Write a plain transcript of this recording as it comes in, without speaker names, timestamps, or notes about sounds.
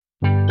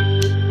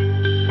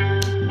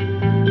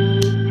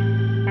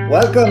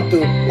Welcome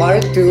to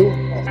part 2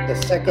 of the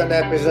second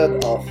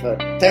episode of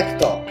Tech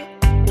Talk,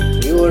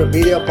 your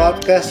video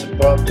podcast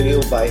brought to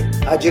you by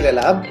Agile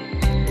Lab.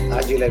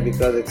 Agile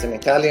because it's an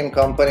Italian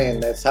company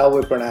and that's how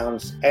we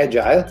pronounce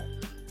agile.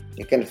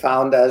 You can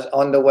find us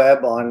on the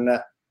web on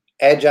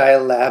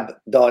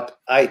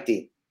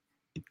agilelab.it.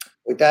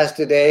 With us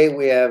today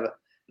we have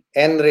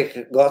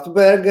Henrik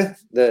Gottberg,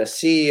 the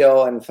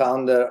CEO and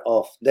founder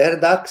of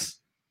Derdax,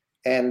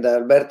 and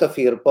Alberto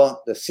Firpo,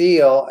 the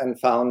CEO and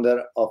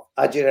founder of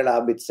Agile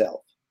Lab itself.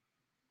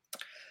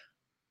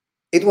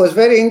 It was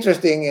very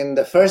interesting in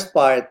the first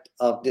part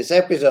of this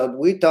episode.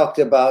 We talked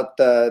about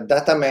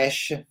data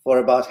mesh for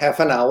about half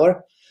an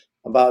hour,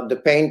 about the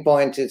pain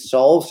points it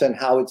solves and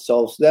how it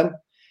solves them.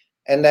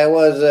 And I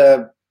was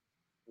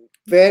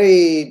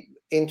very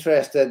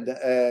interested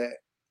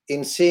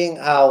in seeing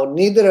how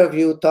neither of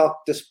you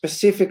talked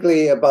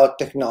specifically about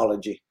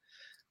technology.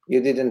 You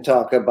didn't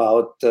talk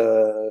about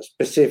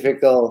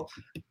specific databases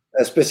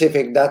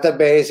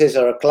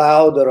or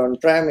cloud or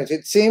on-premise.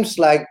 It seems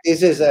like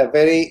this is a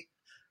very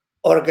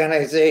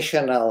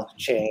organizational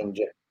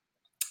change.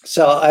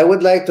 So I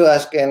would like to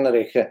ask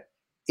Henrik,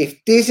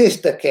 if this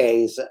is the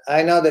case,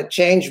 I know that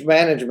change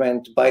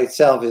management by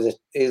itself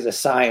is a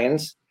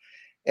science.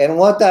 And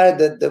what are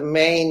the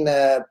main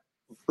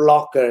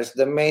blockers,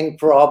 the main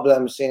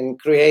problems in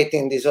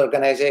creating this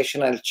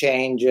organizational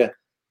change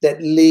that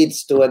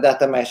leads to a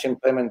data mesh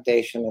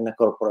implementation in a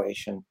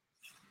corporation?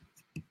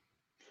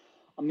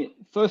 I mean,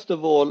 first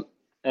of all,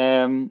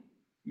 you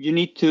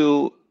need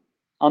to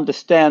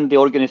understand the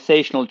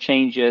organizational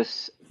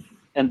changes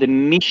and the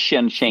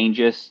mission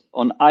changes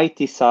on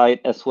IT side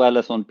as well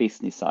as on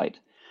business side,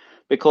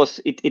 because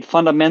it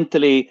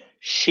fundamentally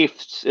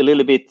shifts a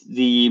little bit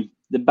the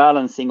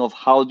balancing of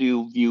how do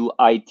you view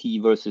IT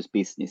versus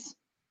business.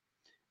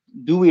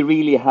 Do we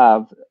really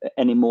have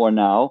any more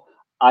now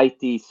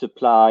IT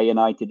supply and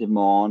IT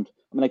demand?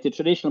 I mean, like the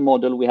traditional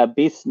model, we have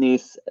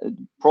business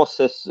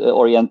process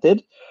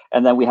oriented,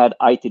 and then we had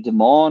IT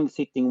demand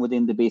sitting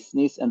within the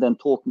business and then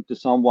talking to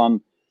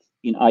someone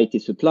in IT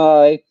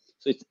supply.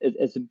 So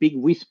it's a big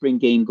whispering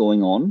game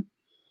going on.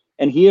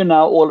 And here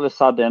now, all of a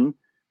sudden,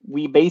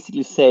 we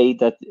basically say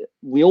that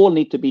we all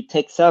need to be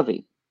tech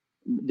savvy.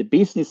 The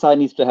business side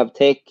needs to have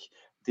tech,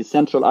 the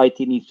central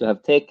IT needs to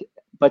have tech,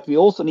 but we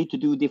also need to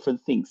do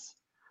different things.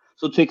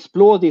 So to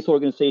explore this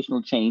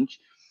organizational change,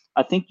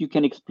 I think you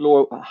can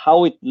explore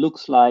how it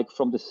looks like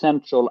from the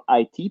central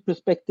IT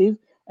perspective,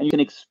 and you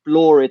can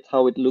explore it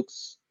how it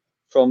looks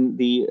from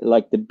the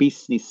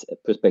business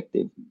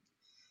perspective.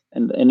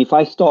 And if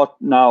I start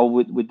now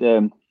with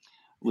the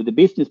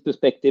business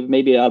perspective,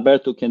 maybe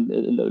Alberto can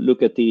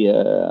look at the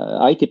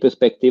IT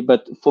perspective.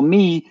 But for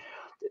me,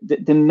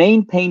 the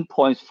main pain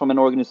points from an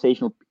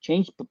organizational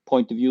change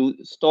point of view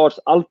starts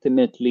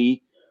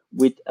ultimately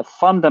with a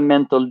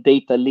fundamental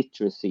data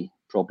literacy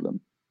problem.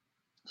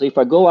 So if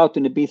I go out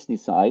in the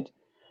business side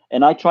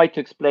and I try to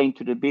explain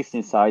to the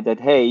business side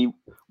that, hey,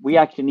 we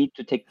actually need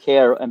to take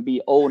care and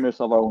be owners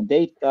of our own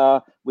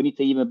data. We need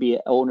to even be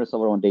owners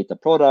of our own data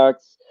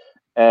products.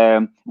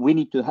 We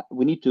need to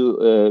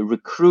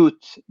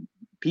recruit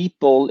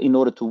people in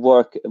order to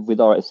work with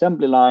our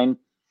assembly line.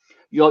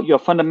 You're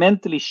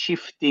fundamentally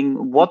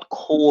shifting what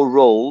core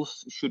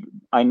roles should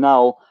I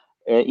now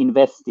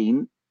invest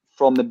in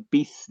from a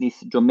business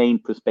domain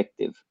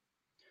perspective.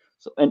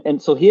 So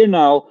and so here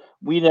now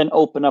we then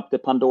open up the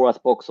Pandora's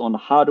box on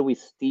how do we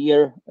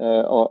steer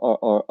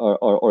our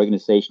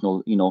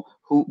organizational,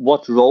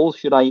 what roles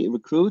should I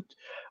recruit?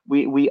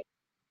 We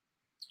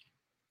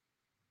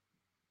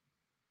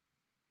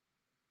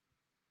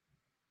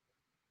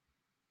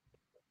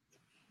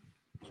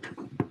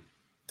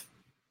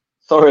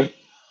Sorry,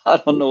 I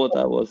don't know what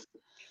that was.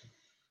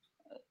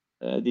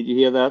 Did you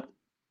hear that?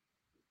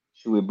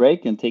 Should we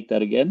break and take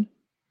that again?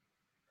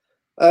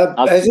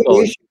 As you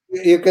wish,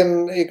 you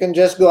can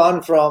just go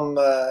on from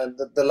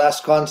the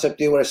last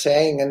concept you were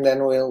saying, and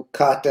then we'll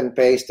cut and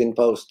paste in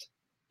post.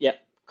 Yeah,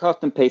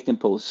 cut and paste in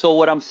post. So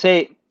what I'm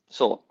saying,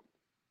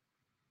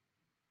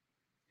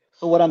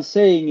 what I'm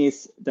saying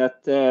is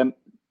that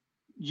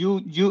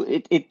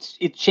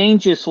it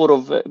changes sort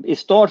of. It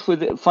starts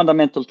with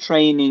fundamental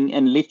training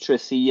and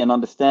literacy and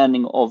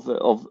understanding of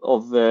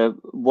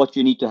what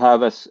you need to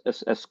have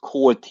as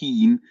core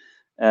team,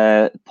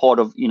 part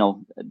of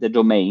the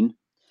domain.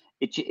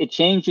 It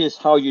changes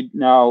how you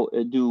now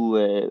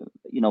do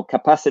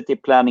capacity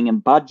planning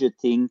and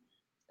budgeting.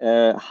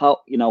 How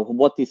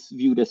what is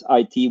viewed as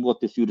IT,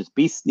 what is viewed as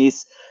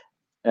business.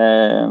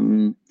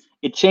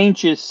 It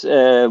changes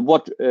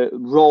what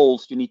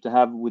roles you need to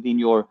have within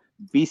your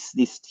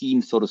business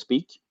team, so to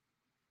speak.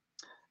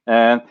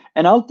 And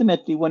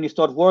ultimately, when you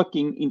start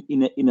working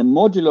in a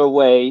modular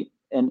way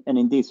and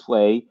in this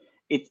way,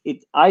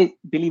 I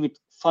believe it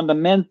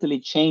fundamentally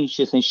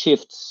changes and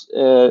shifts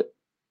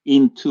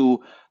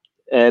into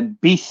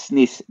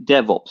business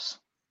DevOps.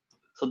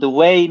 So the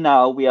way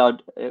now we are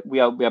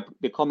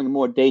becoming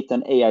more data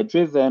and AI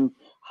driven,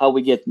 how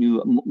we get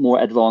more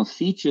advanced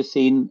features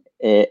in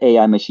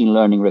AI machine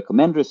learning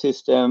recommender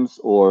systems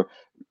or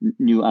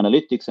new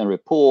analytics and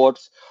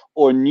reports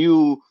or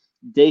new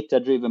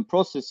data-driven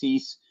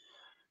processes,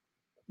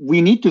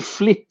 we need to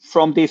flip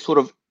from this sort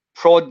of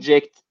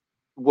project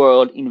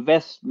world,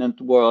 investment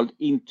world,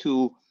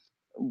 into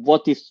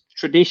what is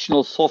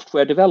traditional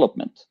software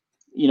development.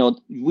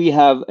 We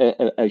have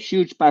a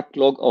huge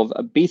backlog of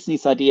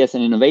business ideas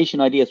and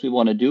innovation ideas we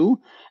want to do,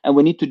 and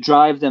we need to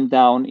drive them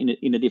down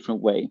in a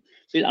different way.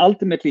 So it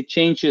ultimately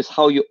changes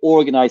how you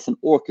organize and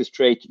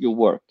orchestrate your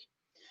work.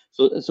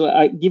 So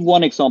I give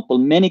one example.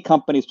 Many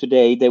companies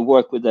today, they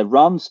work with a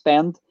run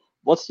spend.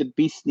 What's the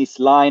business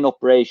line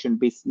operation,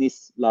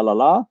 business,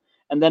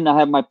 and then I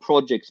have my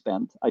project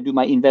spend. I do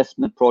my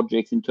investment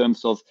projects in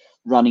terms of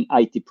running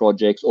IT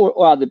projects or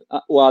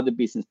other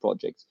business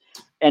projects.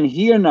 And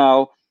here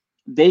now,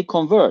 they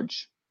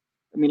converge.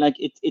 I mean, like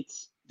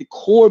it's the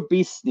core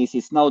business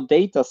is now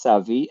data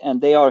savvy,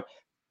 and they are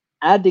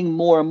adding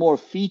more and more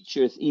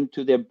features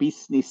into their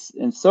business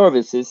and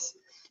services.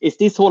 It's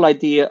this whole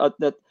idea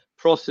that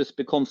process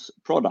becomes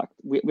product.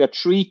 We are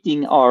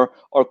treating our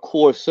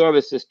core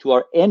services to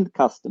our end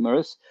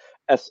customers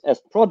as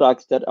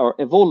products that are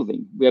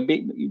evolving. We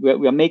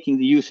are making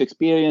the user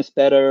experience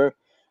better.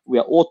 We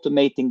are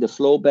automating the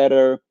flow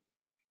better.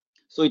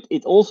 So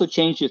it also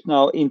changes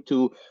now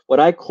into what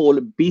I call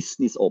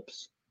business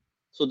ops.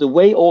 So the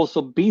way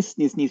also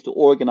business needs to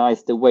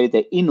organize the way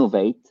they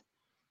innovate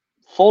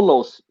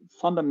follows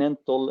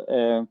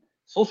fundamental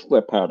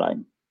software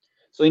paradigm.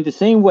 So in the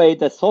same way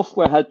that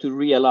software had to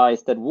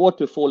realize that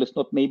waterfall is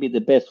not maybe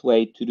the best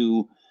way to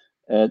do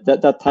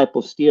that type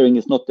of steering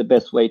is not the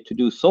best way to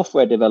do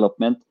software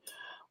development.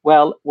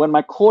 Well, when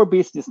my core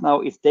business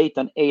now is data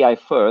and AI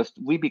first,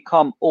 we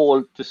become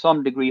all, to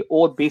some degree,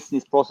 all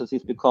business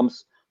processes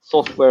becomes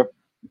software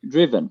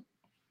driven,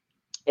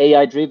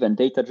 AI driven,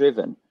 data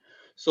driven.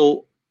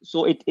 So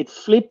it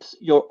flips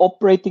your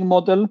operating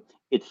model,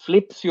 it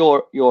flips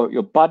your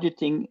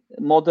budgeting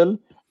model,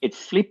 it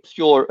flips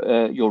your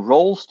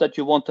roles that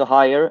you want to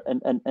hire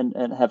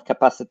and have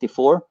capacity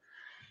for.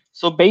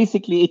 So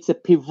basically, it's a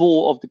pivot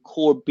of the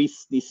core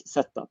business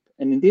setup.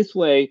 And in this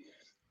way,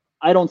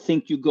 I don't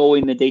think you go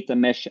in the data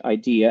mesh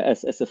idea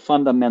as a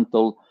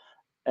fundamental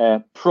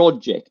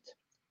project.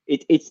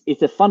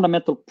 It's a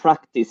fundamental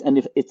practice,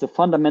 and it's a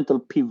fundamental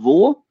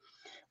pivot,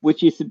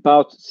 which is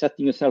about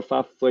setting yourself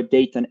up for a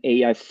data and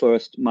AI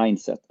first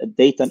mindset, a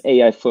data and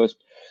AI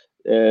first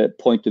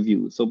point of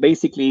view. So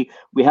basically,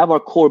 we have our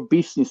core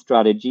business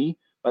strategy,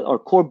 but our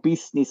core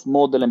business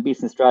model and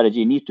business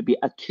strategy need to be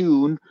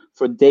attuned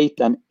for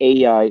data and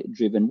AI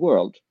driven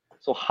world.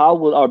 So how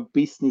will our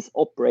business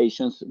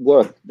operations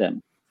work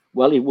then?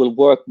 Well, it will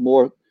work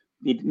more.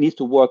 It needs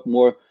to work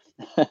more.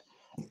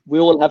 We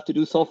all have to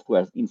do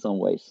software in some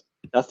ways.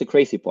 That's the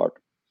crazy part.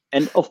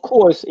 And of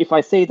course, if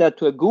I say that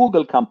to a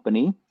Google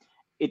company,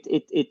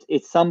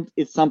 it's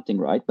something,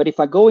 right? But if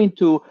I go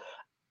into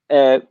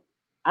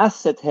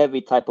asset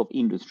heavy type of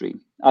industry,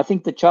 I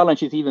think the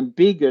challenge is even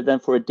bigger than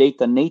for a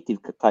data native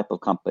type of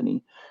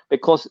company,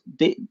 because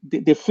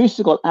the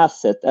physical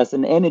asset as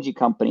an energy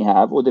company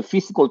have, or the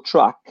physical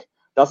truck,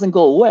 doesn't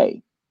go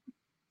away.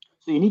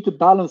 So you need to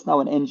balance now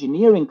an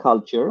engineering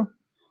culture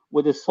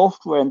with a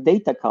software and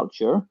data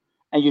culture,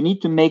 and you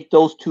need to make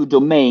those two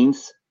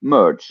domains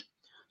merge.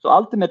 So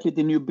ultimately,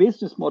 the new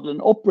business model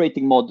and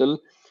operating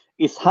model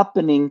is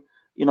happening.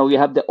 You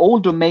have the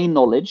old domain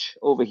knowledge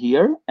over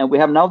here, and we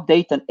have now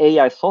data and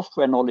AI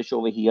software knowledge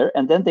over here,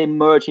 and then they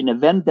merge in a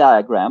Venn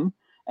diagram,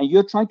 and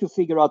you're trying to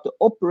figure out the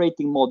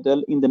operating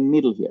model in the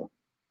middle here.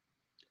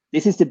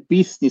 This is the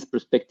business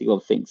perspective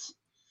of things.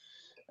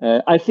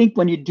 I think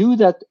when you do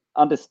that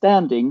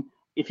understanding,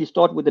 if you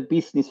start with the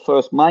business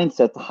first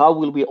mindset, how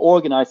will we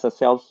organize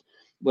ourselves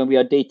when we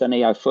are data and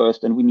AI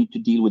first, and we need to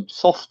deal with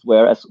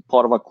software as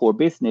part of our core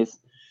business?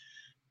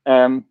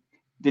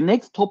 The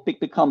next topic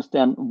becomes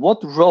then,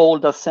 what role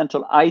does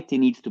central IT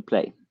needs to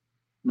play?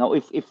 Now,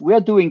 if we are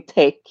doing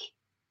tech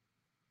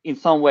in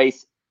some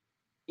ways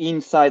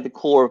inside the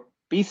core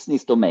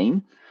business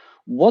domain,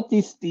 what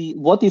is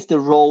the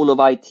role of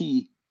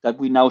IT that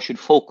we now should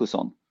focus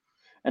on?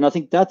 And I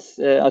think that's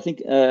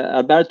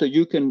Alberto,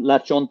 you can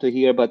latch on to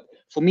here, but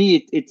for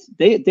me,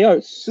 they are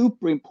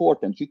super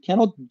important. You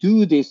cannot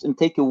do this and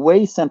take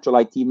away central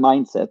IT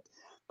mindset,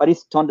 but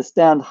it's to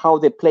understand how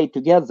they play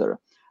together.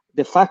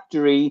 The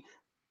factory,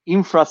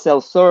 infra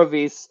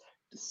self-service,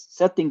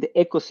 setting the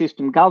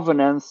ecosystem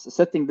governance,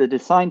 setting the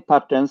design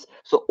patterns,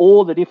 so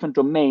all the different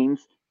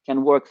domains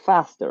can work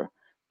faster.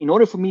 In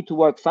order for me to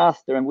work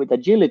faster and with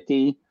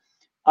agility,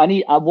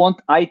 I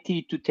want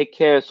IT to take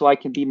care so I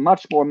can be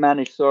much more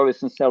managed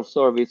service and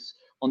self-service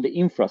on the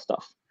infra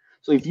stuff.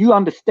 So if you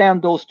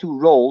understand those two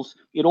roles,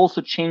 it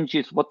also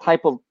changes what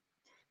type of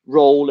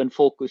role and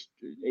focus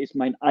is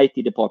my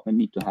IT department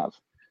need to have.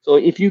 So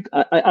if you,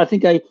 I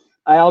think I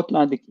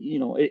outlined,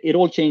 it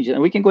all changes,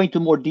 and we can go into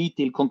more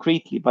detail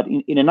concretely, but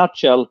in a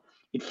nutshell,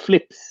 it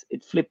flips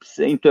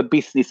into a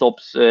business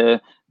ops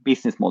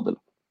business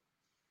model.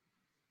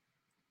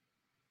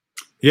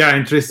 Yeah,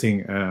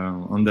 interesting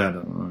on that.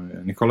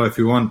 Nicola, if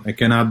you want, I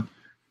can add.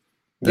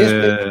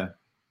 Yes,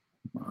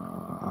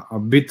 a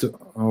bit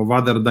of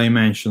other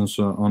dimensions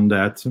on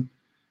that,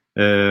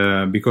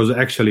 because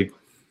actually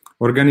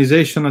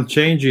organizational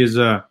change is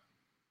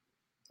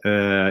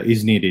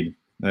needed,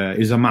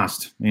 is a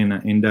must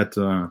in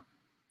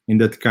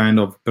that kind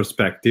of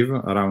perspective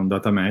around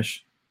data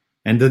mesh,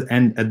 and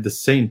at the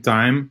same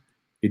time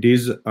it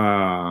is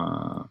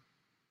a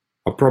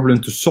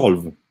problem to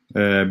solve,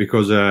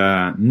 because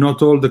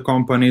not all the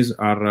companies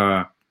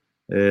are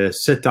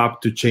set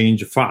up to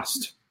change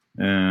fast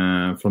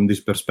from this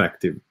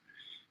perspective.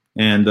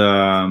 And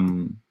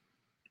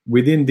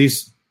within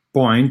this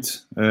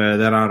point,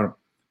 there are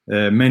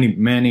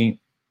many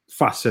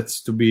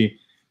facets to be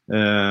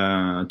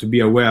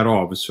aware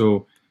of.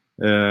 So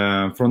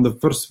from the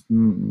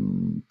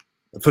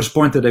first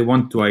point that I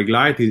want to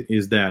highlight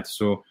is that,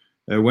 so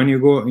when you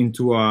go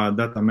into a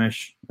data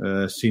mesh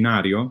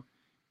scenario,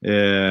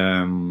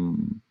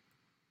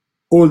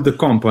 all the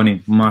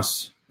company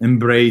must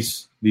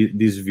embrace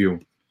this view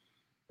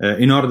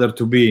in order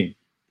to be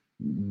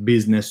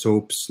business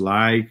ops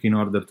like, in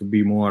order to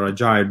be more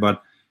agile.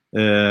 But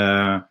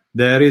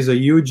there is a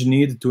huge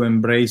need to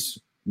embrace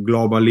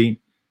globally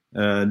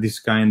this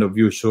kind of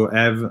view. So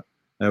have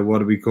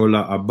what we call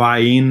a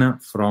buy-in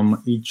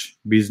from each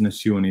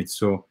business unit.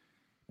 So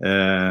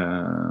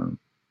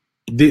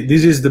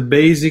this is the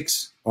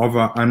basics of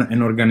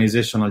an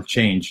organizational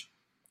change.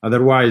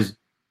 Otherwise,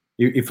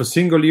 if a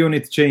single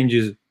unit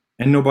changes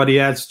and nobody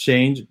else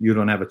change, you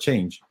don't have a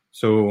change.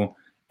 So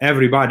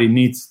everybody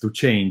needs to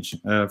change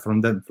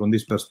from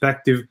this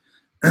perspective.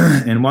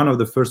 And one of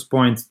the first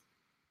points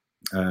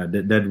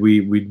that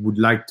we would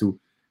like to,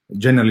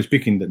 generally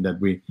speaking, that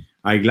we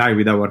highlight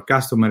with our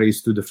customer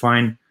is to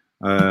define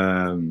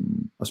a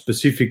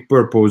specific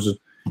purpose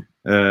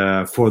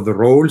for the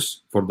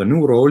roles, for the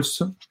new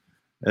roles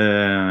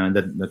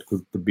that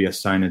could be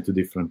assigned to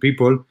different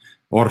people,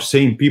 or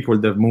same people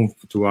that move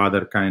to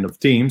other kind of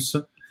teams,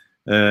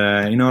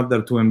 in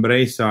order to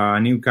embrace a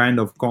new kind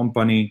of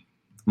company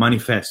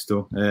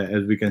manifesto,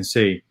 as we can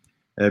say,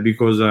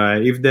 because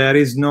if there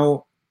is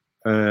no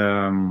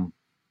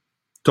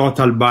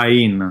total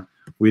buy-in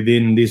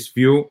within this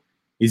view,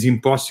 it's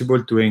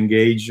impossible to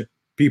engage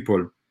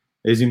people.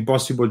 It's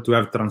impossible to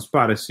have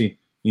transparency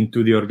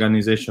into the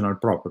organizational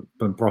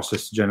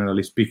process,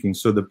 generally speaking.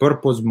 So the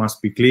purpose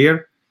must be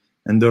clear,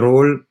 and the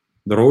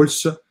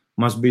roles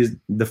must be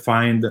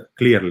defined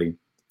clearly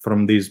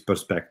from this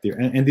perspective.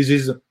 And this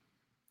is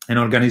an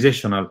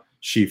organizational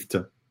shift.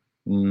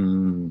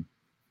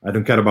 I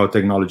don't care about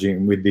technology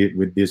with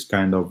this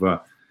kind of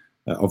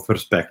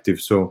perspective.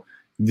 So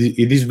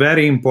it is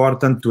very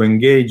important to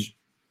engage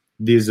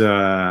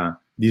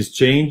this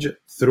change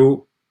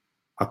through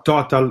a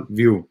total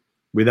view,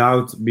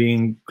 without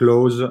being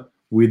close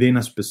within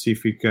a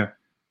specific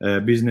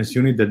business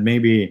unit that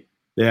maybe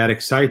they are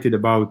excited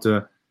about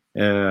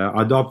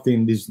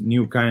adopting this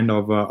new kind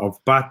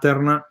of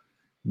pattern,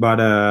 but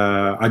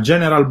a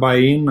general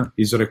buy-in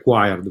is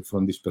required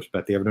from this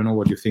perspective. I don't know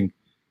what you think,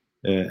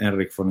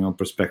 Henrik, from your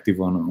perspective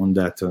on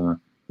that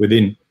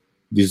within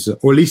this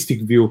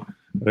holistic view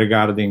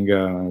regarding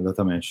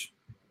data mesh.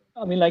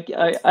 I mean, like,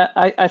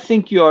 I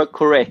think you are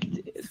correct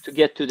to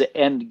get to the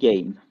end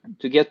game.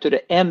 To get to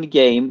the end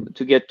game,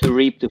 to get to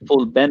reap the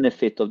full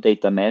benefit of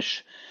data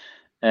mesh,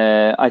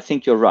 I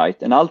think you're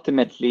right. And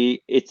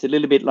ultimately, it's a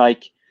little bit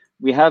like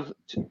we have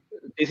to,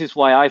 this is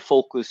why I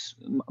focus,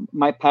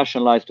 my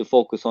passion lies to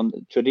focus on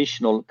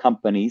traditional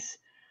companies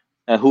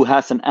who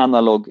has an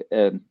analog,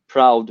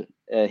 proud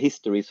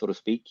history, so to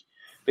speak,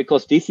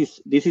 because this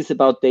is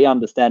about they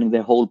understanding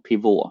their whole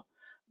pivot.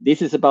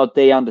 This is about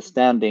they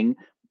understanding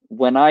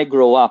when I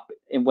grow up,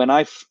 and when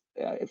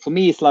for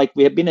me, it's like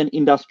we have been an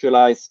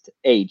industrialized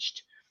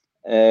aged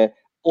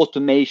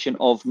automation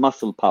of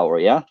muscle power,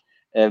 yeah,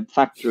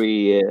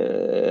 factory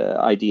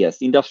ideas,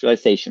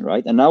 industrialization,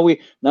 right? And now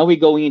we're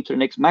going into the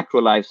next macro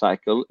life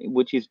cycle,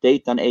 which is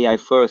data and AI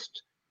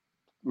first.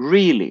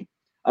 Really,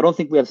 I don't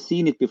think we have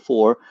seen it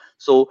before.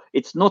 So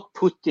it's not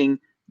putting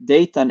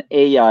data and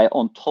AI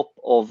on top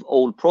of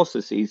old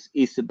processes.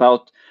 It's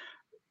about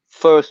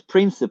first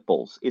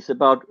principles. It's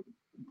about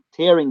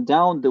tearing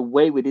down the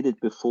way we did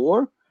it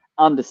before,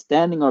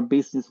 understanding our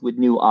business with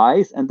new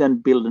eyes, and then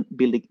building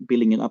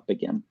it up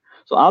again.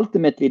 So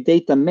ultimately,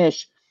 data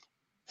mesh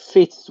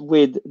fits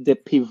with the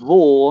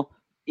pivot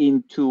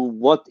into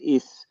what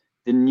is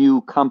the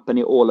new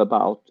company all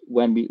about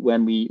when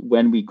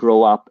we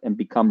grow up and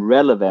become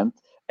relevant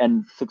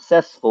and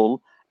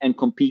successful and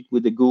compete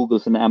with the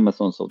Googles and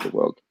Amazons of the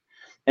world.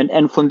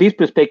 And from this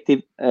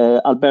perspective,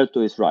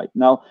 Alberto is right.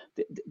 Now,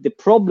 the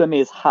problem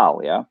is how,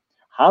 yeah?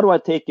 How do I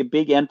take a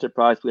big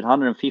enterprise with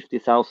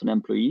 150,000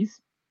 employees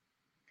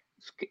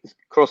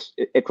across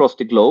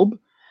the globe,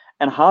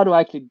 and how do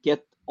I actually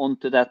get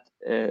onto that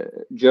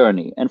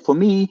journey? And for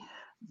me,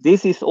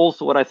 this is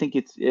also what I think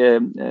it's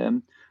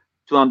to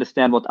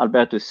understand what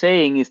Alberto is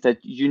saying, is that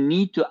you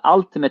need to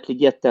ultimately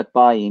get that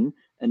buy-in,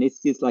 and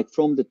it's just like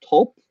from the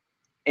top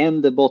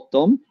and the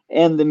bottom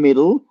and the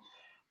middle.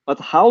 But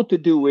how to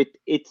do it,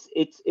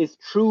 it's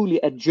truly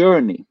a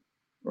journey,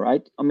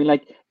 right? I mean,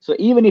 like, so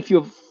even if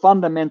you're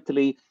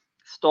fundamentally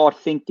start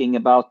thinking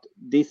about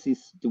this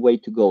is the way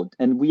to go.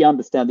 And we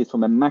understand this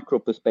from a macro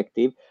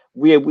perspective.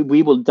 We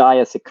will die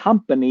as a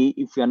company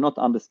if we are not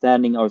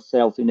understanding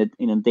ourselves in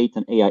a data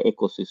and AI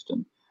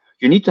ecosystem.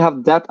 You need to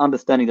have that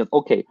understanding that,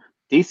 okay,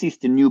 this is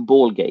the new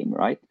ball game,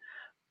 right?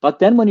 But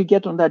then when you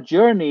get on that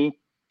journey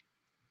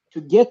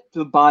to get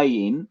to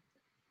buy-in,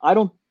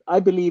 I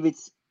believe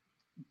it's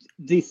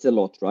this a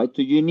lot, right?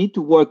 So you need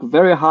to work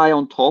very high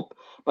on top,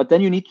 but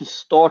then you need to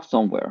start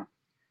somewhere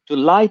to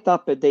light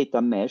up a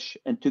data mesh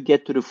and to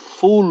get to the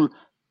full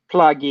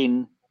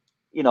plug-in,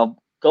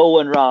 go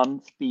and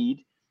run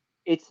speed.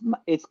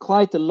 It's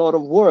quite a lot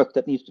of work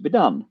that needs to be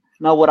done.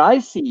 Now, what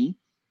I've seen,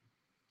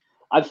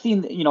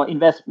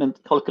 investment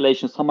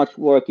calculations, how much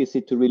work is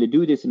it to really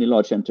do this in a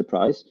large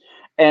enterprise?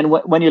 And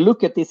when you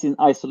look at this in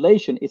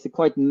isolation, it's a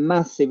quite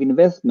massive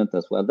investment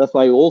as well. That's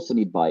why you also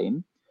need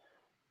buy-in.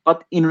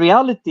 But in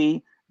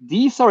reality,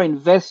 these are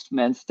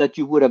investments that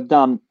you would have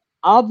done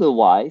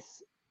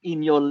otherwise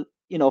in your,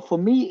 for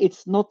me,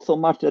 it's not so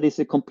much that it's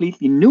a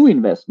completely new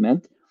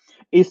investment.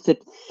 It's the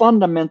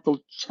fundamental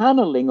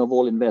channeling of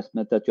all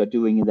investment that you're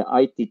doing in the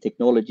IT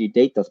technology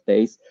data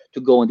space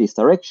to go in this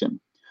direction.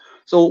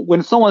 So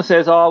when someone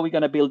says, we're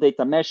going to build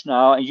data mesh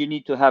now, and you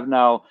need to have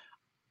now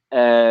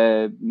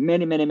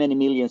many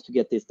millions to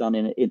get this done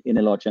in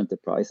a large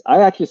enterprise,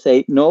 I actually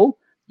say, no,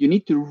 you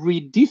need to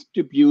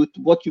redistribute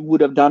what you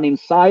would have done in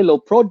silo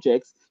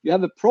projects. You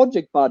have a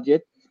project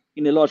budget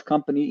in a large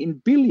company in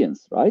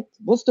billions, right?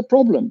 What's the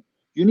problem?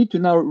 You need to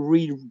now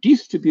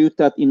redistribute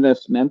that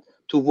investment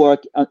to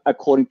work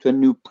according to a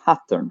new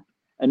pattern,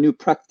 a new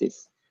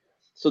practice.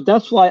 So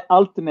that's why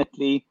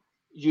ultimately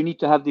you need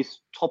to have this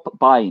top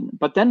buy-in.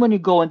 But then when you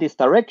go in this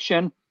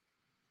direction,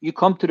 you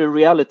come to the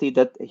reality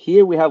that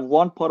here we have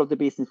one part of the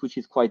business which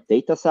is quite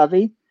data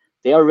savvy.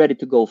 They are ready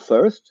to go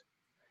first.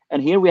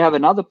 And here we have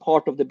another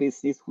part of the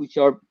business which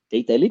are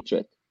data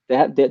illiterate.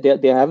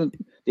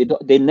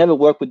 They never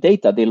work with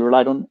data. They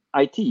relied on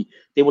IT.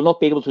 They will not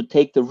be able to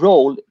take the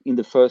role in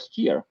the first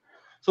year.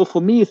 So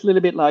for me, it's a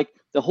little bit like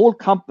the whole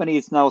company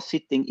is now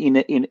sitting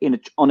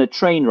on a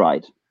train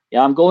ride.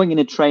 Yeah, I'm going in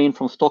a train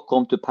from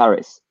Stockholm to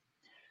Paris.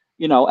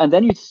 And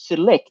then you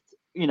select,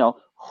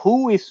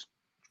 who is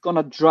going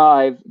to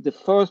drive the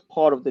first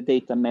part of the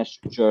data mesh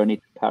journey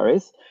to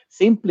Paris,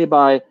 simply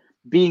by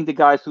being the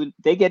guys who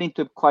they get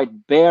into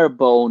quite bare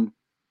bone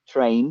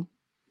train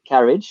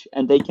carriage,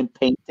 and they can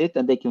paint it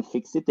and they can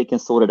fix it, they can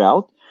sort it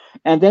out.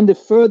 And then the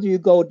further you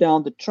go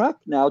down the track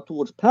now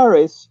towards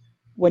Paris,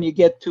 when you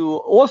get to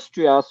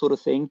Austria, sort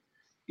of thing,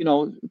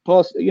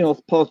 past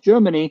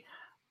Germany,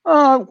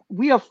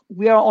 we are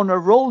on a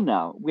roll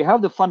now. We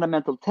have the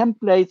fundamental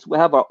templates, we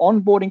have our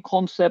onboarding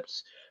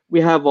concepts,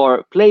 we have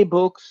our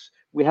playbooks,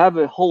 we have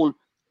a whole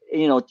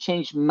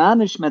change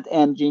management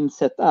engine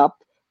set up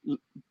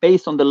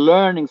based on the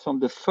learnings from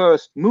the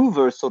first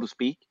movers, so to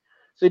speak.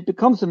 So it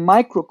becomes a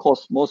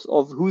microcosmos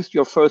of who's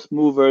your first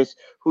movers,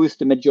 who's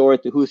the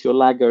majority, who's your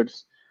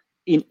laggards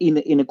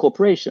in a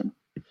corporation.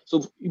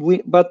 So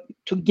but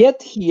to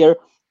get here,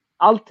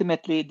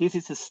 ultimately, this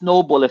is a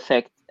snowball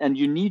effect, and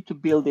you need to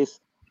build this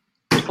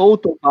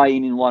total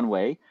buy-in in one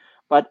way.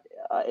 But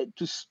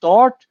to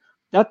start,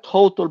 that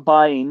total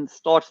buy-in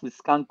starts with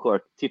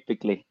skunkwork,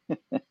 typically.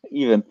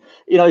 Even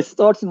it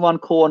starts in one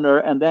corner,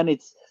 and then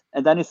it's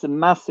a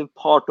massive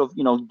part of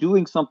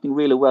doing something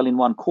really well in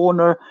one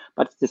corner,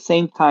 but at the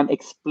same time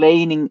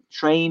explaining,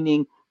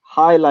 training,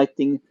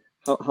 highlighting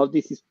how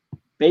this is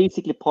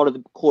basically part of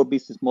the core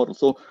business model.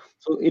 So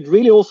it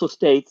really also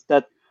states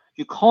that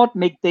you can't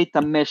make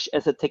data mesh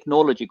as a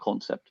technology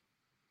concept.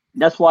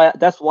 That's why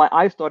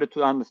I started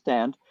to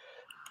understand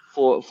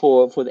for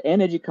the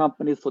energy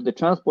companies, for the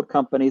transport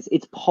companies,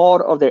 it's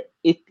part of their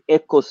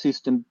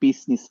ecosystem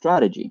business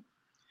strategy.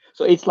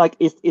 So it's like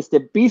it's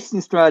the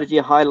business strategy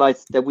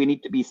highlights that we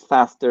need to be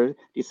faster,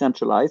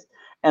 decentralized,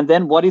 and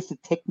then what is the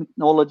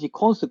technology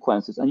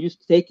consequences? And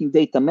just taking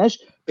data mesh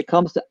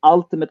becomes the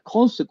ultimate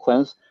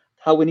consequence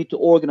how we need to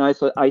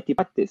organize our IT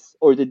practice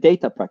or the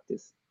data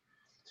practice.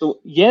 So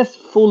yes,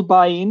 full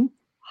buy-in,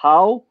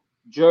 how,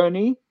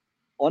 journey,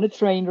 on a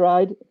train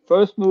ride,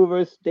 first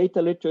movers,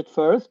 data literate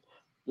first,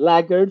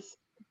 laggards,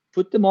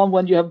 put them on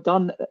when you have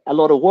done a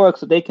lot of work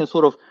so they can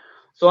sort of.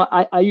 So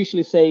I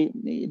usually say,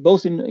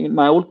 both in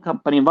my old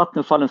company, in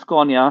Vattenfall and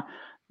Scania,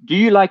 do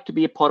you like to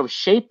be a part of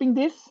shaping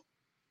this?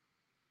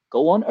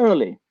 Go on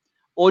early.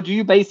 Or do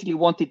you basically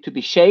want it to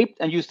be shaped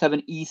and just have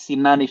an easy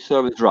managed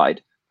service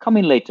ride? Come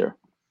in later.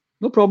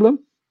 No problem.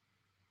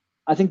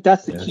 I think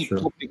that's the key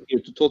topic here,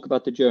 to talk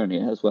about the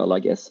journey as well, I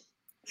guess.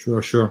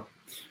 Sure.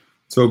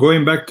 So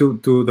going back to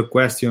the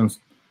questions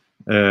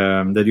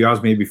that you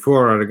asked me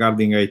before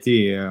regarding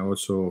IT,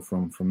 also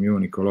from you,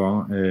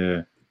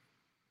 Nicolò,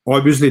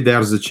 obviously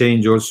there's a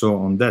change also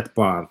on that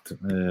part,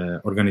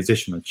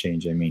 organizational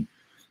change, I mean.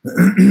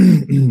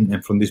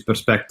 And from this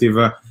perspective,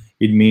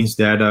 it means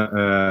that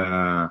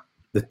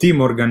the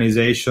team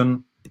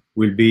organization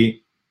will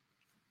be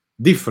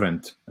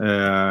different.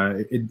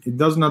 It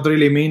does not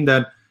really mean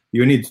that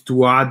you need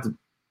to add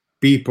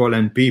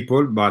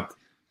people, but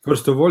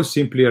first of all,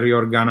 simply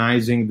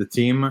reorganizing the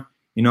team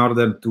in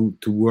order to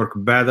work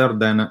better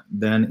than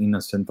in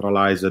a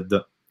centralized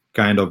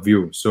kind of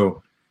view.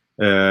 So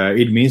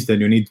it means that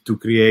you need to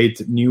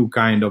create new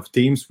kind of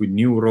teams with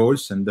new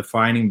roles and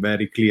defining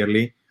very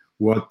clearly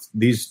what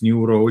these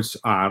new roles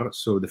are.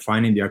 So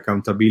defining the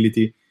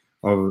accountabilities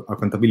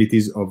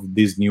of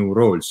these new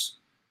roles,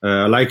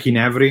 like in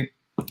every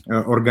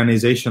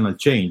organizational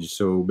change.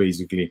 So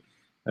basically,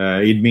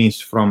 it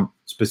means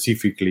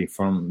specifically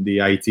from the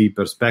IT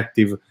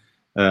perspective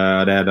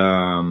that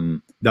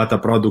data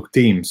product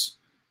teams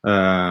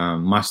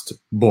must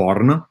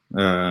born,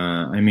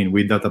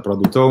 with data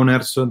product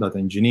owners, data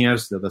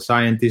engineers, data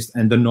scientists,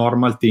 and the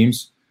normal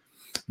teams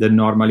that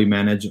normally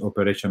manage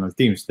operational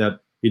teams. That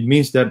it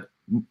means that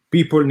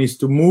people need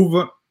to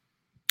move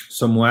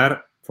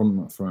somewhere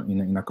from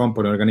in a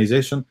company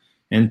organization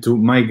and to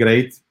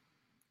migrate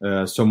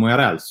somewhere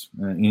else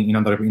in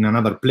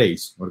another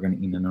place,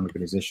 in an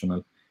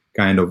organizational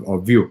kind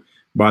of view.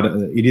 But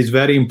it is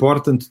very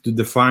important to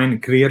define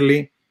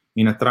clearly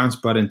in a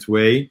transparent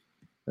way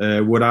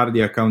what are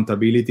the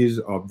accountabilities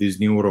of these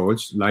new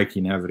roles, like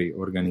in every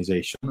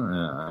organization,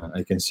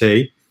 I can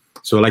say.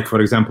 So like, for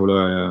example,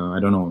 I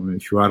don't know,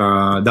 if you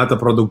are a data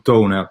product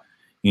owner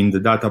in the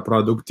data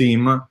product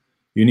team,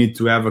 you need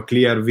to have a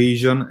clear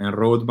vision and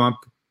roadmap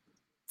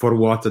for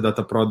what a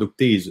data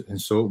product is.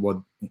 And so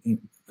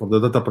for the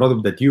data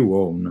product that you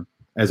own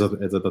as a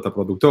data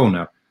product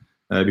owner,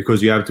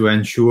 because you have to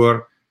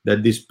ensure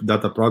that this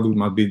data product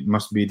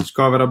must be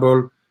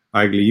discoverable,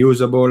 highly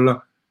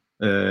usable,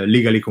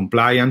 legally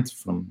compliant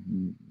from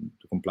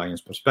the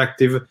compliance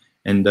perspective,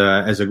 and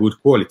as a good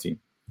quality.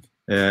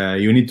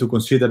 You need to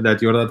consider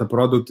that your data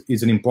product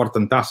is an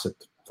important asset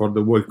for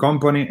the whole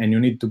company, and you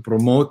need to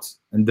promote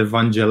and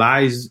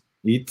evangelize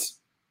it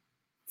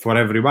for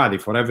everybody,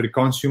 for every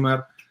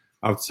consumer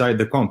outside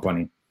the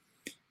company.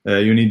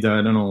 You need,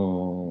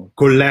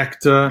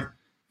 collect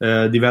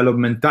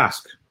development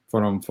tasks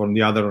from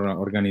the other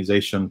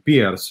organization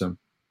peers.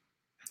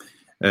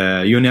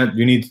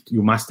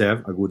 You must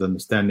have a good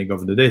understanding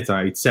of the data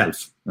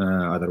itself.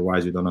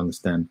 Otherwise, you don't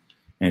understand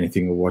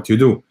anything of what you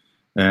do.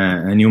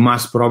 And you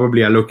must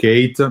probably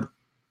allocate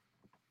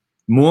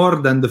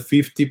more than the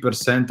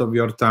 50% of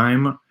your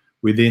time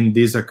within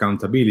these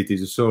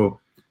accountabilities. So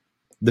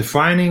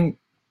defining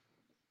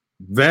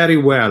very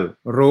well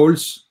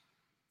roles,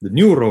 the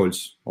new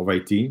roles of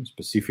IT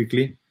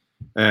specifically,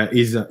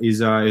 is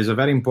a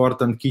very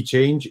important key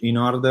change in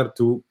order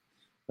to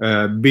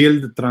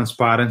build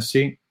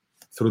transparency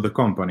through the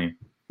company.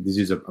 This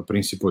is a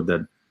principle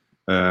that,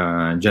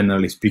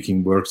 generally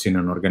speaking, works in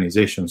an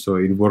organization. So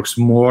it works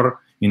more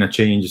in a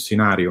change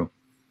scenario.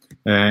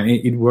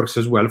 It works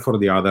as well for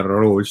the other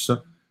roles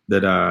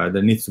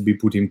that needs to be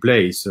put in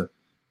place.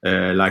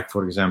 Like,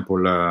 for example,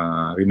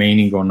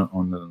 remaining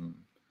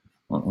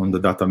on the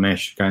data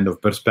mesh kind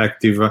of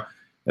perspective,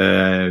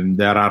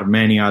 there are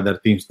many other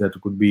things that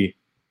could be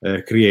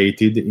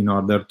created in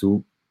order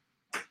to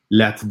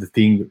let the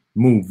thing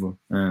move.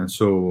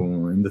 So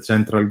in the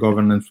central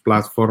governance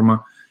platform,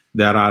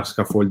 there are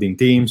scaffolding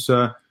teams,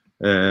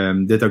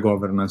 data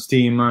governance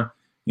team,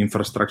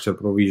 infrastructure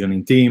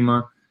provisioning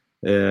team,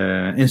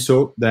 and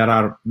so there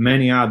are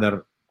many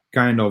other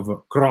kind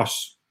of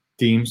cross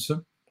teams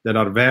that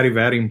are very,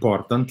 very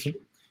important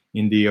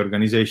in the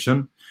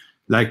organization.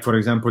 Like, for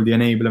example, the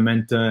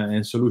enablement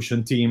and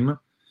solution team,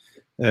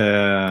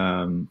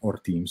 or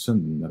teams,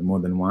 there are more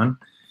than one,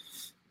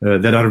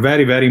 that are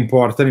very, very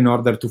important in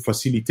order to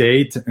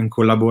facilitate and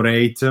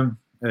collaborate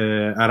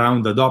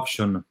around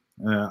adoption.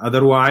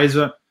 Otherwise,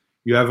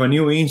 you have a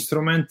new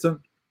instrument,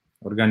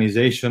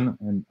 organization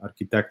and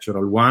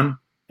architectural one,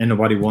 and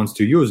nobody wants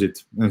to use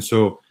it. And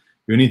so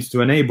you need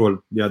to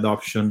enable the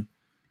adoption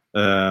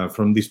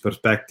from this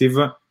perspective.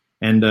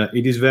 And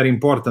it is very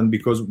important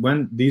because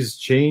when this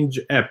change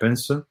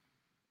happens,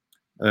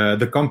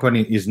 the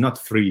company is not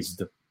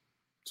freezed.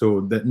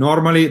 So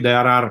normally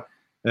there are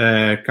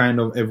kind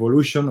of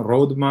evolution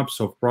roadmaps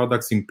of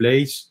products in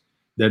place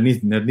that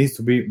needs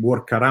to be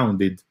work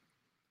around it.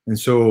 And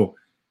so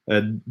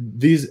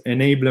these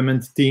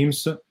enablement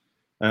teams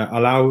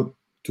allow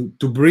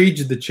to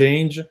bridge the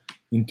change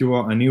into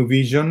a new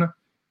vision,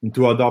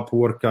 into adopt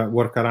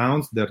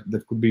workarounds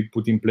that could be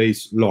put in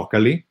place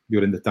locally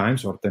during the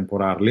times or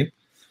temporarily,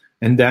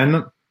 and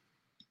then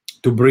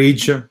to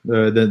bridge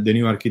the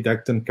new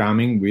architecture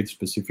coming with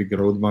specific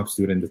roadmaps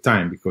during the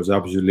time, because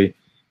obviously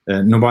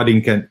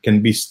nobody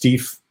can be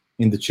stiff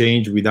in the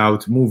change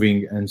without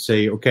moving and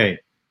say, okay,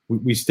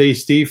 we stay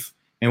stiff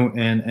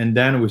and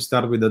then we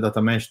start with the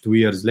data mesh 2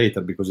 years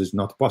later, because it's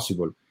not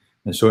possible.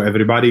 And so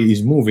everybody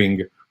is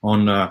moving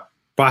on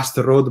past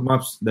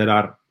roadmaps that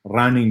are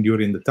running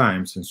during the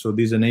times. And so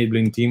this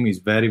enabling team is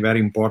very, very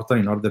important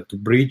in order to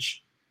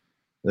bridge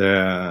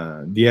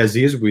the as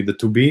is with the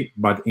to be,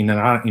 but in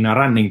a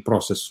running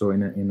process, so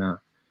in a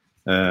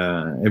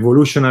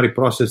evolutionary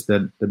process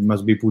that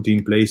must be put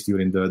in place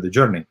during the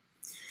journey.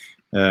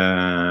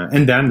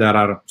 And then there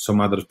are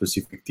some other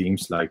specific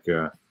teams like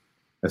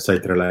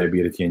site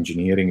reliability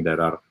engineering that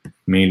are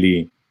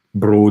mainly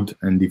broad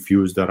and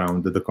diffused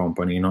around the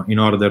company, in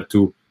order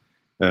to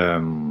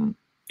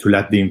to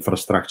let the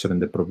infrastructure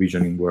and the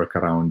provisioning work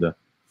around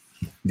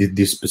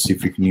this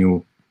specific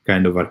new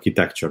kind of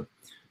architecture.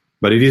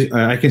 But it is,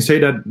 I can say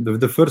that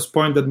the first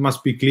point that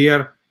must be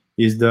clear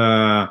is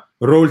the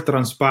role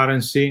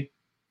transparency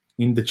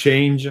in the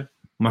change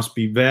must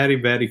be very,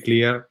 very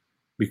clear,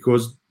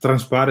 because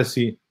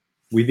transparency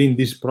within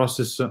this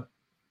process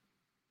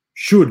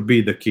should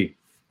be the key,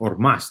 or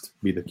must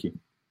be the key.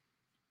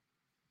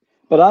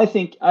 But I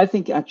think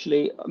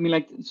actually, I mean,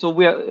 like, so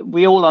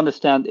we all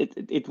understand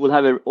it will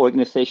have an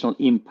organizational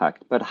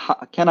impact, but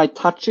can I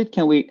touch it?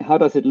 How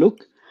does it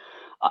look?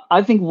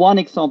 I think one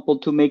example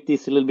to make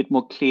this a little bit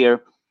more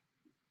clear,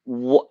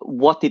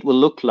 what it will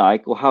look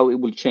like or how it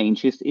will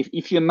change is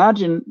if you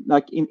imagine,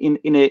 like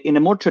in a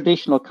more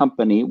traditional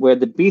company where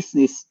the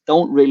business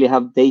don't really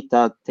have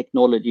data,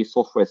 technology,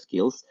 software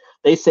skills,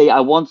 they say I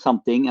want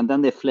something, and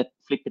then they flip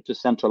it to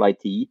central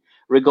IT,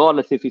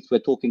 regardless if we're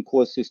talking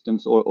core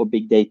systems or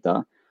big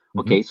data.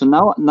 Okay, so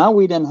now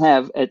we then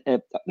have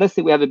let's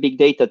say we have a big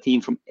data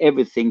team from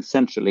everything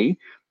centrally,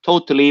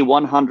 totally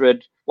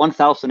 1,000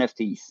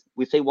 FTEs.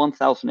 We say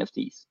 1,000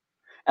 FTEs,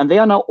 and they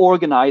are now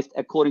organized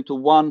according to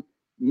one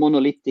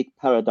monolithic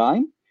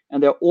paradigm,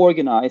 and they're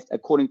organized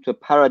according to a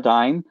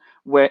paradigm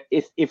where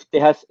if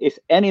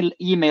any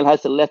email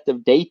has a lot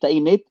of data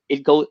in it,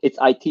 it's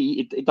IT.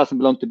 It doesn't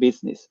belong to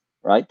business,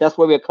 right? That's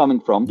where we're coming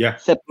from. Yeah,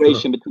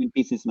 separation between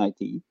business and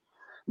IT.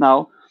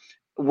 Now,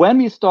 when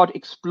we start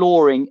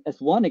exploring,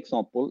 as one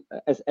example,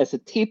 as a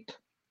tip,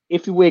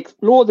 if we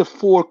explore the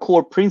 4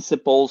 core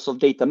principles of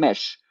data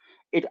mesh,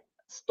 it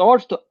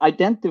starts to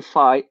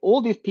identify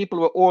all these people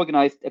who are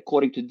organized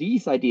according to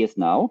these ideas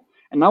now.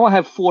 And now I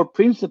have 4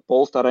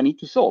 principles that I need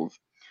to solve.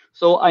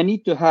 So I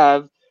need to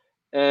have,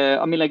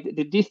 like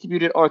the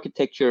distributed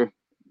architecture,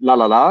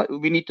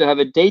 we need to have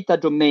a data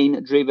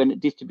domain driven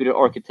distributed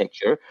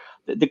architecture.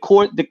 The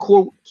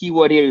core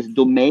keyword here is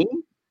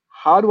domain.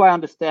 How do I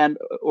understand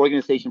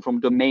organization from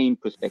domain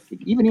perspective?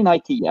 Even in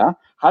IT, yeah.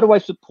 How do I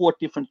support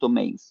different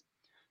domains?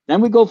 Then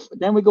we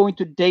go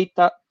into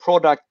data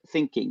product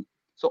thinking.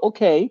 So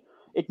okay,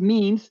 it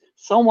means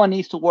someone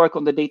needs to work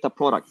on the data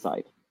product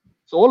side.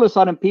 So all of a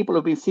sudden, people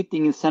have been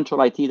sitting in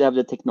central IT, they have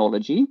the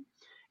technology.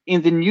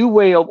 In the new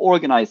way of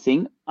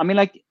organizing, I mean,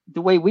 like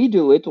the way we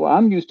do it, or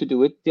I'm used to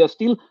do it, they're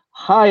still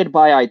hired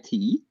by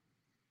IT.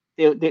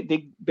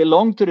 They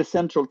belong to the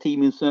central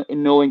team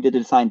in knowing the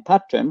design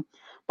pattern,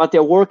 but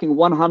they're working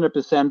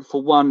 100%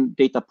 for one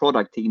data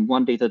product team,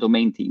 one data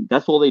domain team.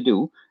 That's all they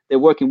do. They're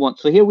working one.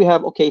 So here we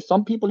have, okay,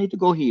 some people need to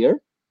go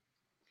here.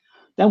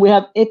 Then we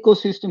have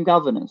ecosystem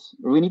governance.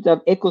 We need to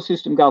have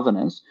ecosystem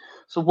governance.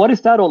 So what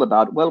is that all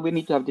about? Well, we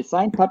need to have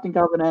design pattern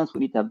governance. We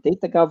need to have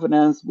data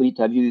governance. We need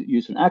to have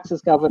user and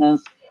access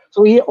governance.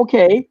 So here,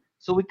 okay,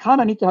 so we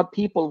kind of need to have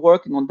people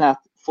working on that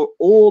for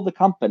all the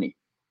company,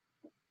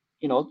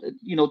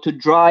 to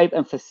drive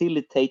and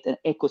facilitate an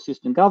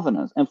ecosystem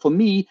governance. And for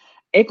me,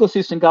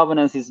 ecosystem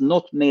governance is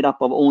not made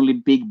up of only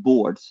big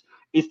boards.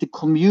 It's the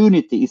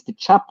community, it's the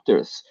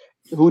chapters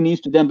who needs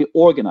to then be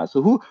organized.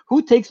 So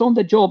who takes on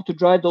the job to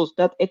drive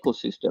that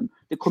ecosystem,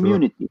 the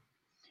community. Sure.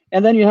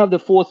 And then you have the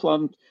 4th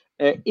one,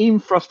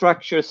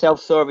 infrastructure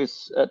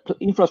self-service,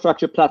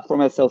 infrastructure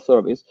platform as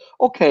self-service.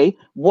 Okay,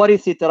 what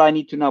is it that I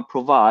need to now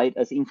provide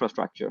as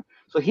infrastructure?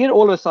 So here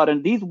all of a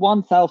sudden, these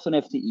 1,000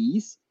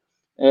 FTEs,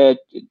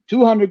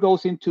 200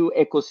 goes into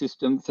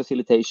ecosystem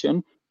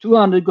facilitation,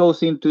 200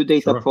 goes into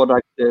data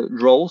product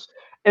roles,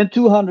 and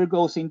 200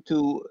 goes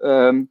into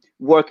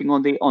working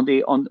on the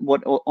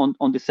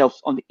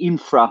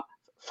infra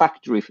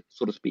factory,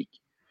 so to speak.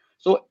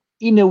 So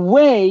in a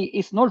way,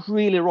 it's not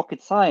really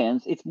rocket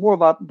science. It's more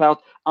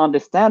about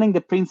understanding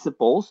the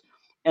principles,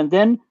 and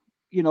then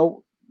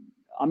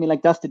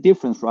that's the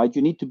difference, right?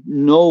 You need to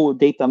know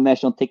data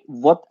mesh and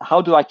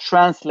how do I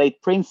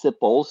translate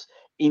principles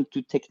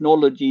into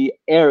technology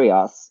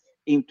areas,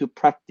 into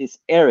practice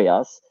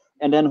areas,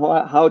 and then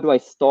how do I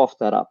staff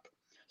that up?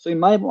 So in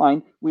my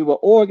mind, we were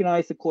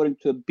organized according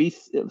to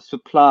a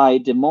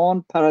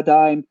supply-demand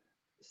paradigm,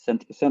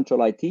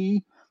 central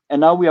IT,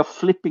 and now we are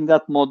flipping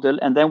that model,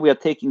 and then we are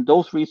taking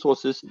those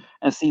resources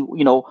and see,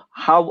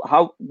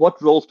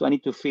 what roles do I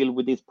need to fill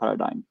with this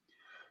paradigm?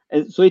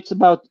 And so it's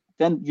about,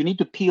 then you need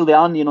to peel the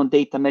onion on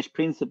data mesh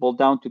principle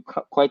down to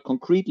quite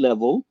concrete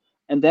level,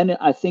 and then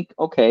I think,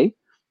 okay,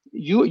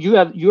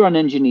 you're an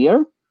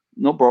engineer,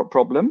 no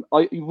problem.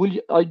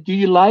 Do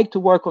you like to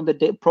work on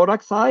the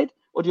product side,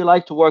 or do you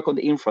like to work on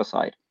the infra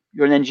side?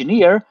 You're an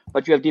engineer,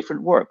 but you have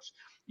different works.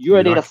 You're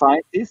a data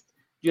scientist.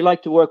 Do you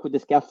like to work with the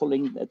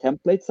scaffolding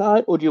template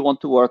side, or do you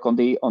want to work on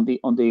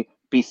the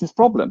business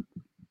problem?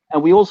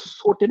 And we all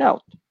sort it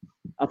out.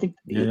 I think,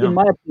 in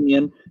my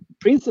opinion,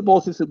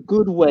 principles is a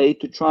good way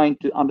to trying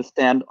to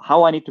understand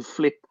how I need to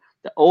flip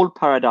the old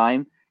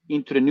paradigm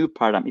into the new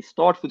paradigm. It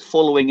starts with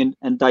following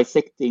and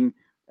dissecting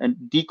and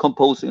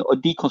decomposing or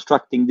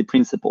deconstructing the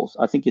principles.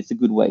 I think it's a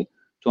good way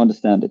to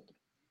understand it.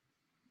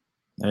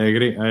 I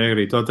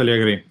agree, totally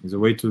agree. It's a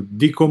way to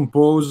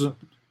decompose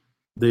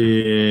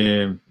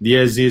the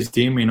as-is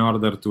team in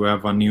order to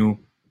have a new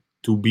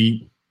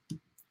to-be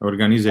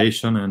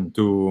organization and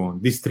to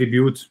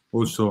distribute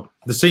also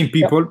the same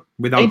people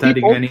without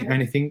adding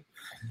anything.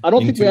 I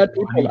don't think we add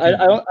people.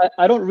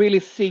 I don't really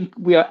think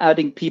we are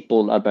adding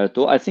people,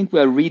 Alberto. I think we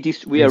are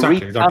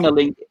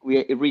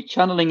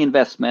rechanneling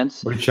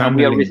investments. And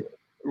we are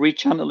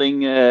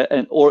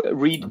rechanneling or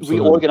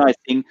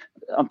reorganizing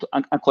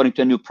according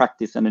to a new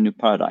practice and a new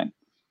paradigm.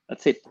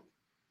 That's it.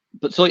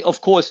 But so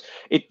of course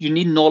you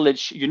need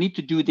knowledge. You need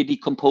to do the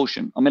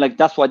decomposition. I mean, like,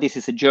 that's why this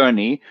is a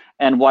journey,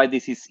 and why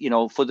this is,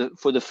 for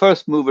the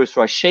first movers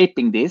who are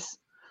shaping this,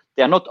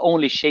 they are not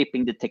only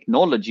shaping the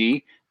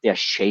technology, they are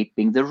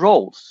shaping the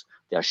roles.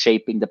 They are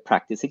shaping the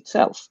practice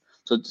itself.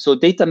 So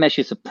data mesh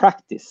is a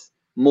practice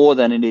more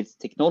than it is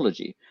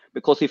technology.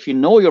 Because if you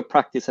know your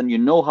practice and you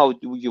know how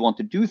you want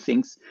to do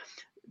things,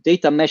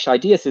 data mesh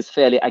ideas is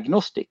fairly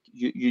agnostic.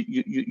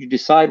 You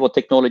decide what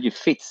technology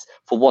fits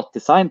for what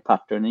design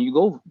pattern, and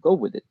you go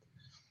with it.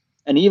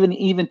 And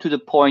even to the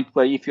point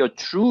where if you're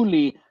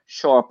truly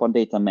sharp on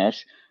data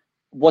mesh,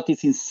 what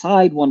is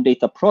inside one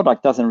data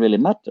product doesn't really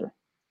matter,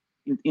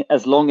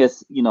 as long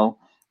as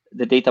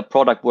the data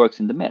product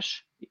works in the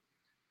mesh.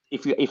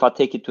 If I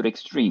take it to the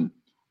extreme,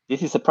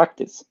 this is a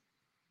practice.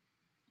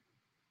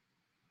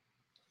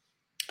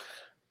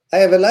 I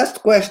have a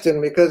last question,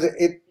 because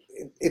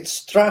it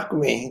struck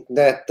me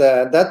that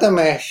data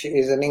mesh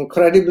is an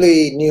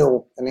incredibly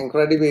new, an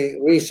incredibly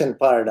recent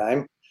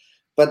paradigm,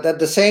 but at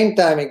the same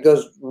time it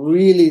goes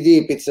really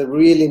deep. It's a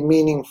really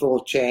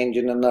meaningful change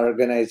in an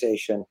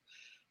organization,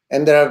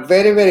 and there are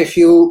very, very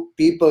few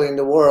people in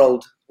the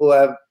world who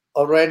have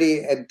already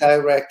a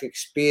direct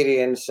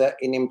experience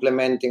in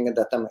implementing a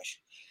data mesh.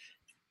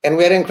 And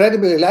we're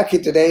incredibly lucky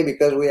today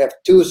because we have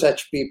two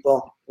such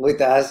people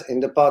with us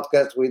in the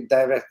podcast with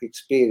direct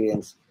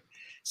experience.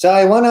 So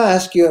I want to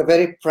ask you a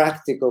very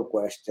practical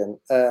question.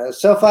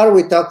 So far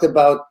we talked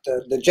about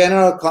the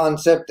general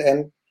concept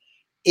and,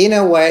 in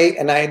a way,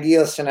 an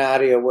ideal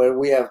scenario where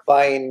we have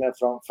buy-in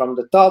from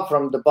the top,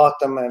 from the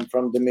bottom, and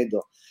from the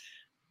middle.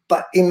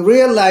 But in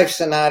real life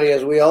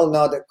scenarios, we all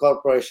know that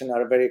corporations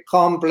are very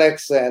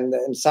complex, and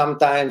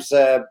sometimes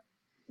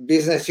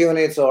business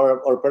units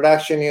or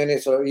production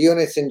units or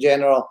units in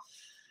general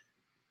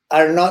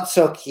are not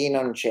so keen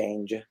on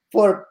change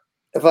for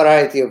a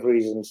variety of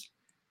reasons.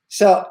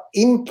 So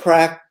in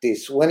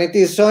practice, when it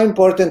is so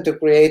important to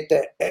create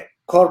a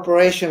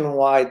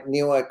corporation-wide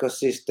new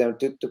ecosystem,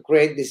 to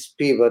create this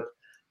pivot,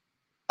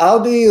 how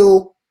do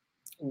you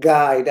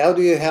guide, how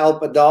do you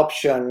help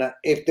adoption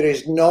if there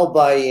is no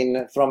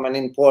buy-in from an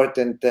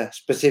important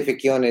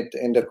specific unit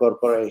in the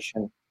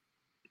corporation?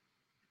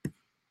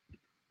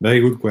 Very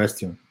good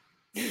question.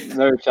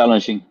 Very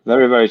challenging.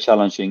 Very, very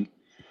challenging.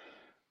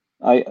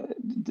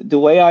 The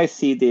way I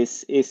see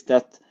this is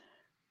that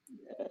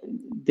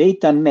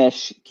data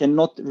mesh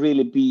cannot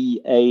really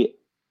be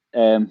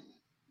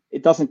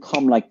it doesn't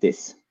come like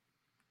this.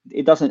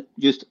 It doesn't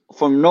just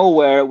from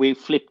nowhere we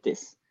flip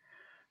this.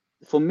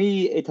 For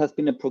me, it has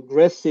been a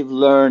progressive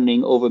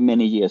learning over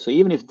many years. So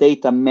even if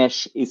data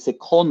mesh is a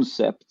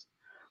concept,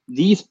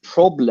 these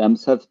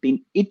problems have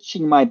been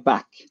itching my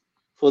back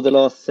for the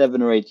last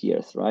 7 or 8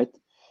 years, right?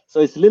 So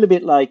it's a little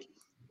bit like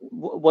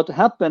what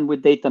happened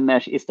with data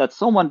mesh is that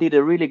someone did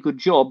a really good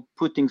job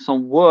putting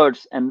some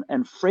words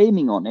and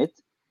framing on it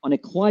on a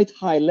quite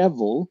high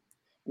level,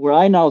 where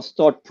I now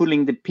start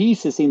pulling the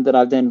pieces in that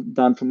I've then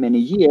done for many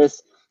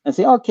years and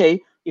say,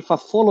 okay, if I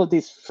follow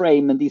this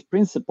frame and these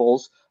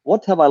principles,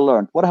 what have I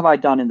learned? What have I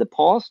done in the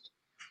past?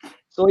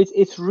 So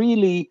it's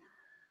really,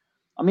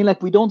 I mean,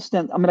 like, we don't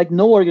stand, I mean, like,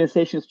 no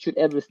organizations should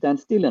ever stand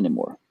still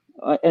anymore.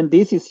 And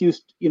this is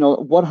just,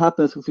 what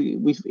happens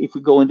if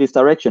we go in this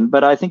direction.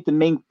 But I think the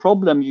main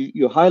problem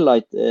you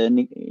highlight,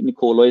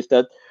 Nicolo, is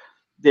that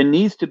there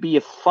needs to be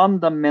a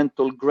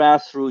fundamental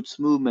grassroots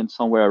movement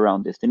somewhere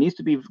around this. There needs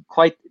to be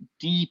quite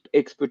deep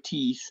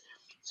expertise.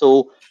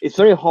 So it's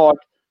very hard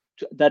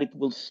that it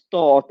will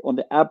start on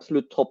the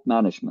absolute top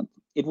management.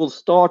 It will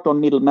start on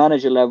middle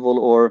manager level,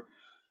 or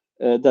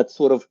that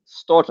sort of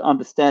starts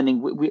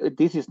understanding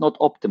this is not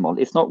optimal,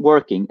 it's not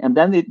working. And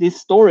then this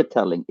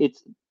storytelling,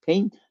 it's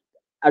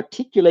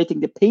articulating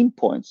the pain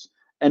points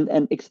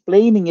and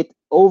explaining it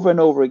over and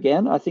over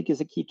again, I think,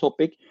 is a key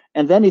topic.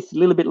 And then it's a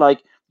little bit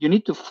like you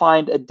need to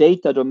find a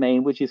data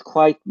domain which is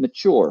quite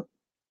mature.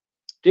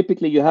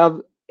 Typically, you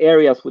have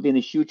areas within a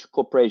huge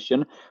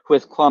corporation who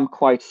has come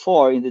quite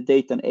far in the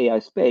data and AI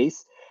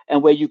space,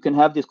 and where you can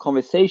have this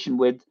conversation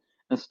with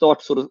and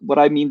start sort of what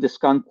I mean the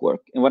skunk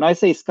work. And when I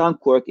say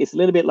skunk work, it's a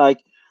little bit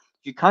like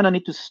you kind of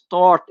need to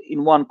start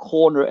in one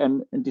corner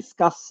and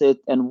discuss it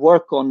and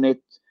work on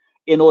it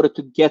in order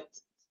to get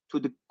to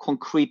the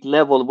concrete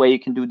level where you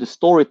can do the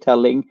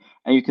storytelling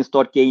and you can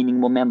start gaining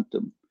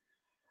momentum.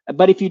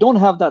 But if you don't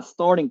have that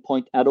starting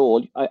point at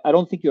all, I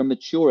don't think you're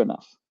mature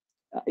enough.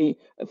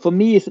 For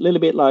me, it's a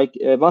little bit like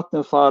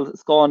Vattenfall,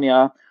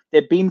 Scania.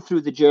 They've been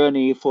through the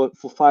journey for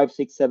 5,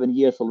 6, 7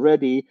 years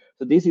already.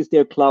 So this is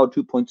their cloud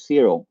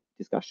 2.0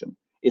 discussion.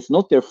 It's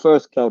not their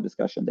first cloud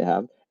discussion they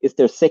have. It's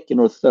their second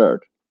or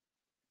third.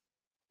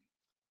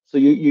 So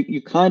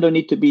you kind of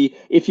need to be,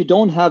 if you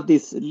don't have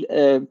this,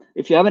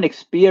 if you haven't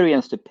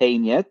experienced the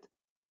pain yet,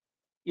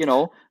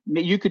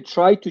 you could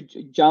try to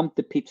jump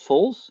the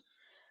pitfalls,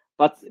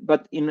 but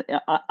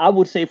I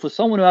would say for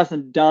someone who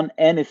hasn't done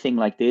anything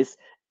like this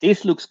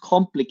looks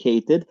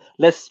complicated.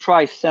 Let's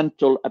try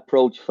central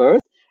approach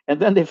first, and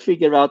then they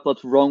figure out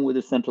what's wrong with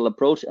the central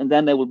approach, and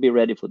then they will be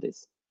ready for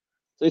this.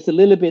 So it's a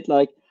little bit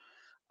like,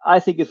 I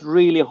think it's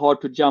really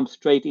hard to jump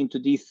straight into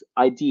these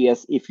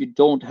ideas if you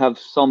don't have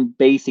some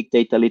basic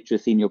data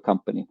literacy in your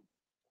company.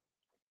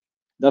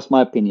 That's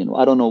my opinion.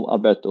 I don't know,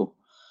 Alberto.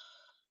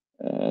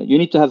 You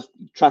need to have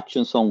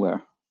traction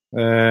somewhere.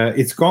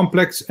 It's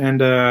complex, and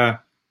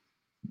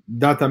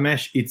data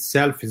mesh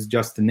itself is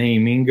just a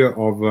naming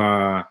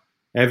of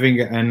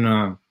having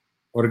an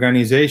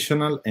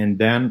organizational and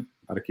then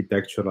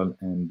architectural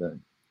and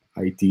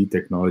IT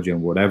technology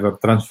and whatever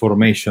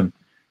transformation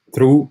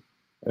through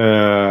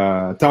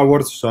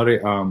towards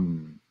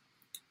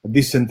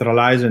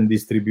decentralized and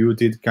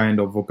distributed kind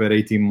of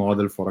operating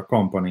model for a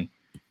company.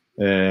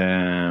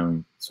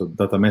 So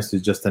data mesh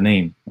is just a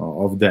name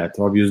of that.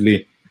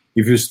 Obviously,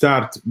 if you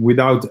start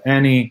without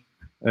any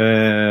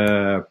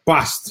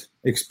past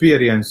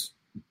experience,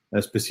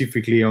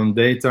 specifically on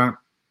data,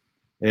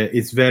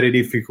 it's very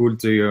difficult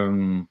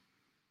to.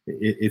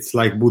 It's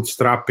like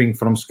bootstrapping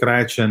from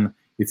scratch, and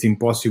it's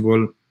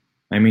impossible.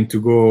 I mean, to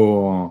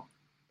go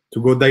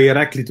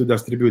directly to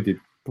distributed.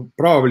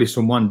 Probably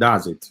someone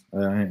does it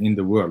in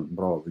the world.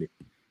 Probably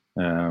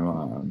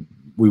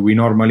we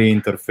normally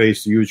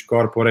interface huge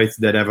corporates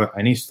that have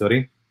an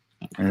history,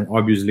 and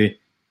obviously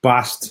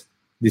past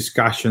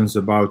discussions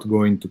about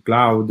going to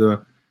cloud,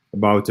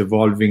 about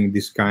evolving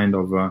this kind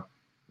of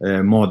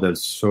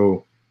models.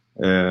 So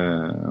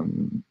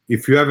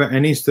if you have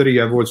an history,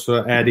 you have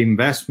also had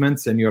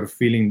investments, and you're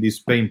feeling these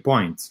pain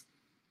points,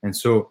 and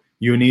so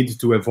you need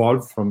to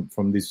evolve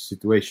from this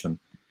situation.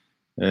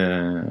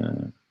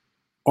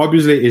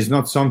 Obviously, it's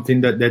not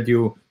something that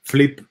you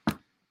flip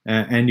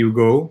and you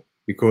go,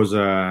 because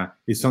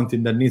it's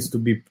something that needs to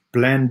be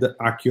planned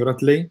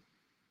accurately.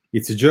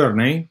 It's a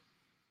journey.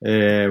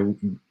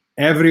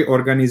 Every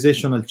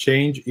organizational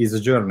change is a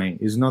journey.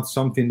 It's not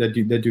something that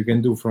you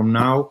can do from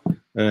now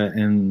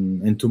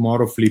and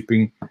tomorrow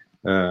flipping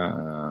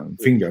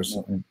fingers.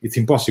 It's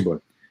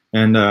impossible.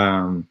 And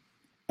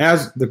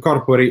as the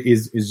corporate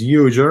is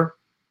huger,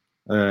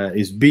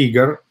 is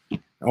bigger,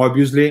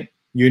 obviously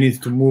you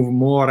need to move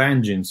more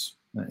engines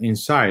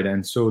inside,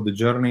 and so the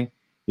journey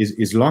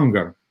is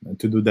longer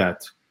to do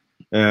that.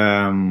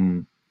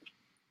 And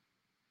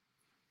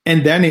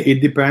then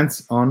it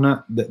depends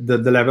on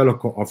the level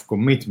of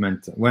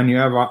commitment. When you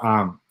have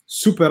a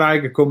super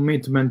high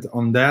commitment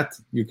on that,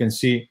 you can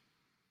see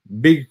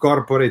big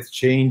corporate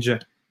change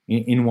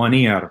in 1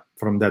 year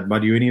from that.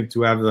 But you need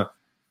to have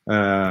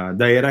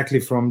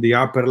directly from the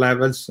upper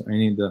levels,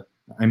 the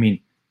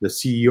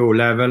CEO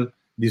level,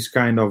 this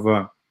kind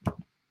of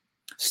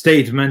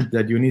statement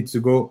that you need to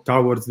go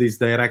towards this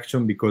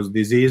direction, because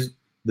this is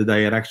the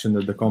direction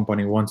that the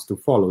company wants to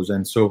follow.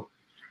 And so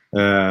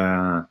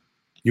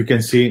you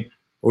can see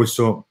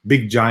also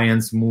big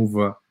giants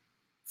move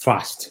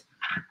fast.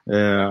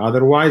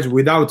 Otherwise,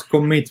 without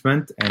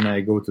commitment, and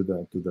I go to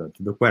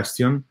the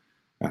question,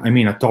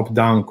 a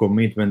top-down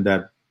commitment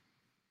that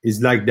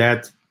is like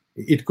that.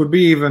 It could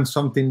be even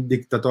something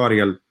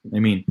dictatorial,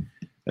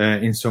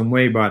 in some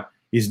way, but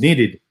is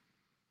needed,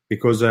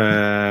 because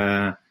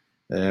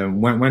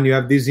when you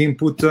have this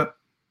input,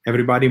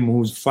 everybody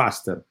moves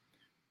faster.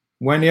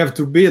 When you have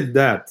to build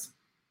that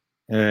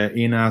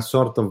in a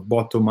sort of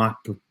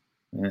bottom-up,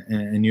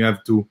 and you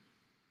have to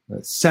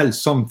sell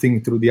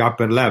something through the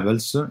upper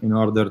levels in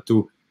order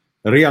to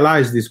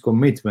realize this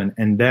commitment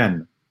and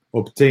then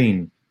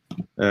obtain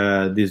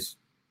this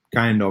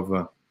kind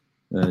of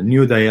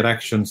new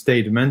direction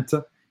statement,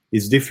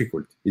 is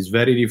difficult. It's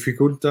very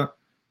difficult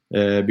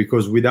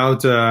because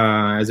without,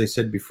 as I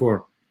said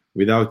before,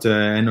 without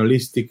an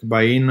holistic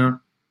buy-in,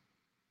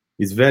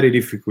 it's very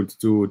difficult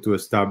to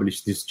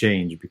establish this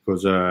change,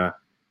 because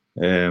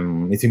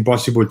it's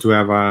impossible to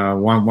have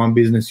one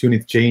business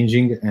unit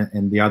changing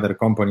and the other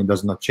company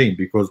does not change,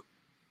 because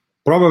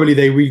probably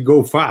they will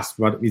go fast,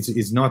 but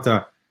it's not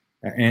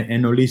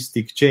an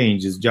holistic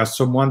change. It's just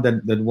someone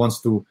that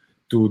wants to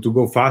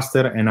go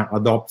faster and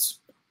adopts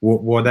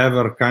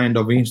whatever kind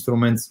of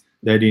instruments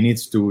that he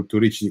needs to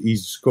reach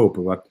his scope.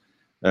 But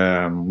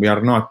we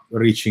are not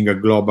reaching a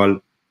global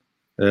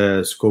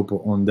scope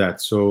on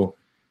that. So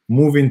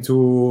moving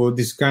to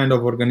this kind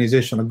of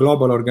organization, a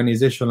global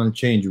organizational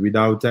change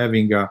without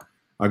having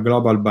a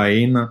global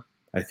buy-in,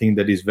 I think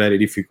that is very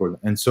difficult.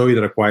 And so it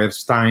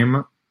requires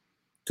time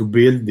to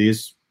build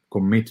this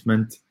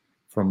commitment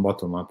from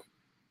bottom up.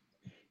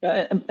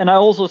 And I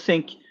also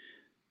think,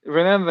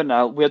 remember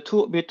now, we're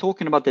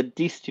talking about the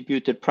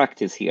distributed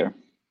practice here.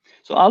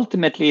 So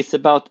ultimately, it's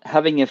about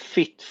having a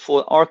fit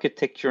for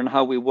architecture and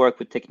how we work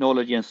with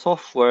technology and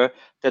software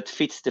that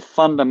fits the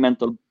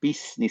fundamental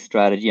business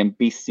strategy and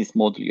business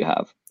model you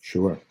have.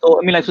 Sure.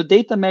 So so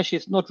data mesh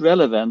is not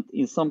relevant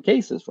in some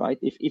cases, right?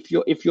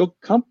 If your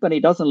company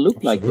doesn't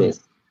look like this,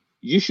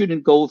 you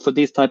shouldn't go for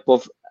this type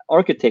of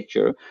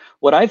architecture.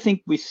 What I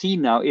think we see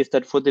now is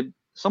that for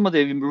some of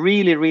the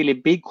really, really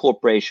big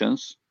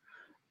corporations,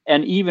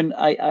 and even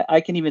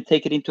I can even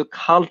take it into a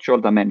cultural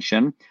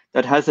dimension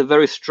that has a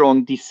very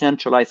strong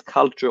decentralized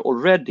culture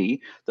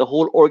already. The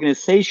whole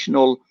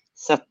organizational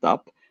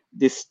setup,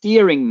 the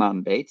steering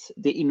mandates,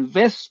 the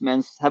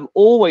investments have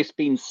always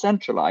been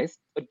centralized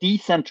or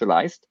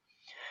decentralized.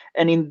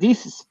 And in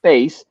this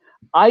space,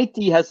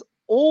 IT has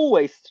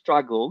always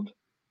struggled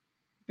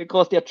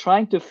because they're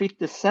trying to fit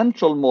the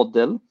central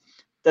model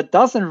that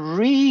doesn't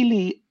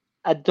really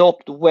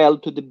adopt well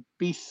to the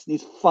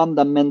business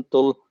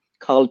fundamental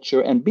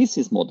culture and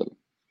business model.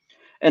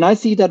 And I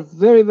see that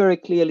very, very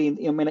clearly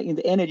in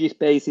the energy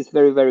space. It's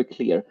very, very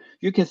clear.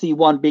 You can see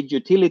one big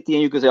utility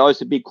and you can say, oh,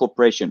 it's a big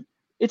corporation.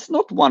 It's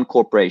not one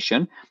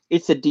corporation.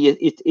 It's a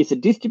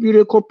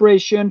distributor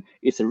corporation.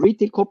 It's a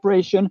retail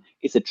corporation.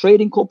 It's a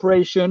trading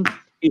corporation.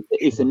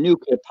 It's a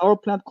nuclear power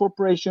plant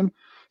corporation.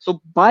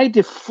 So by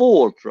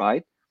default,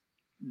 right,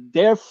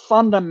 their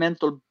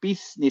fundamental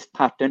business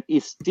pattern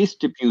is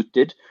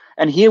distributed.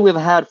 And here we've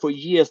had for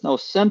years now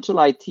central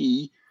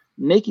IT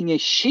making a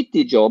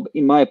shitty job,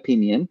 in my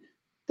opinion.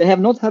 They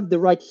have not had the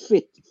right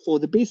fit for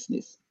the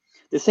business.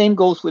 The same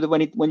goes with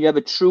when you have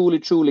a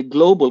truly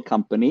global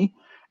company,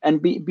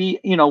 and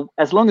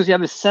as long as you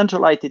have a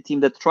central IT team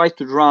that tries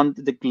to run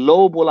the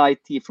global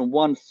IT from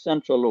one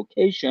central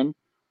location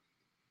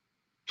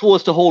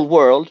towards the whole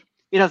world,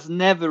 it has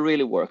never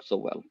really worked so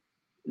well.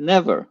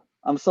 Never.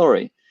 I'm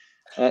sorry.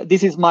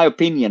 This is my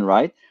opinion,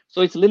 right?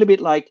 So it's a little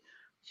bit like,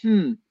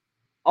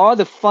 are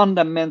the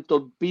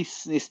fundamental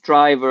business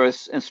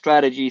drivers and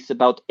strategies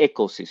about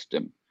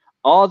ecosystem?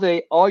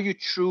 Are you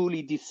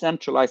truly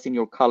decentralized in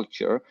your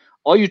culture?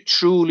 Are you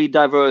truly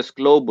diverse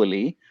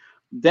globally?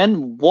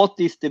 Then what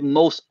is the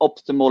most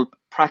optimal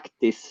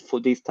practice for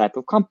this type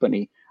of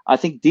company? I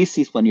think this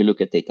is when you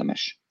look at data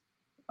mesh.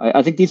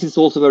 I think this is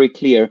also very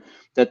clear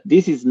that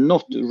this is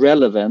not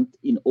relevant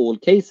in all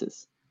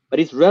cases, but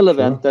it's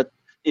relevant that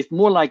it's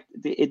more like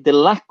the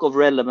lack of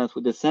relevance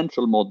with the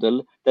central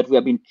model that we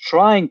have been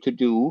trying to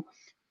do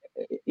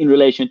in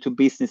relation to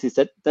businesses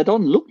that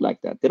don't look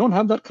like that. They don't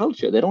have that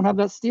culture. They don't have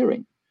that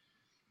steering.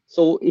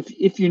 So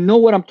if you know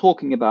what I'm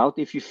talking about,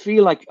 if you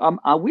feel like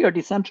we are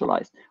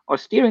decentralized, our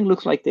steering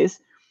looks like this,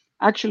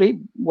 actually,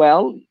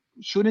 well,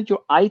 shouldn't your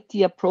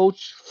IT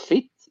approach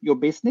fit your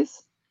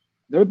business?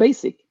 Very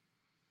basic.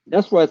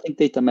 That's where I think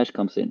data mesh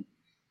comes in.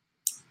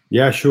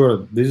 Yeah,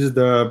 sure. This is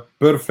the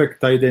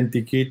perfect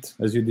identikit,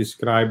 as you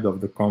described,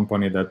 of the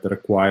company that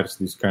requires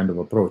this kind of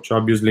approach.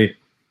 Obviously,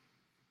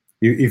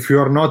 if you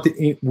are not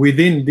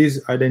within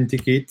this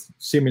identikit,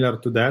 similar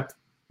to that,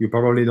 you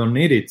probably don't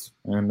need it.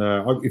 And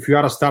if you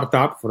are a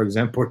startup, for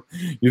example,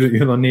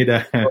 you don't need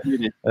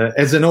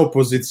as an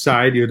opposite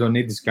side, you don't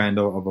need this kind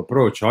of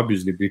approach,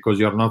 obviously, because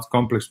you're not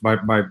complex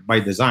by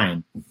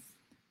design.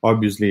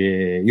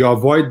 Obviously, you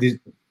avoid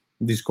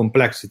this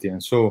complexity.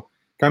 And so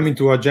coming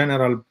to a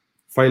general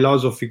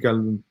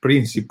philosophical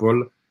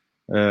principle,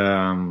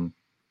 probably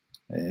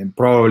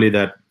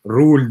that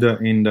ruled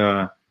in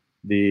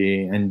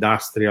the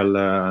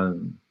industrial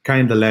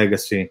kind of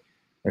legacy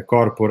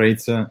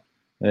corporates,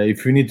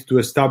 if you need to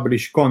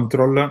establish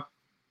control,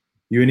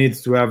 you need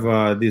to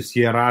have this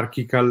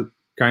hierarchical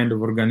kind of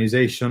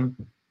organization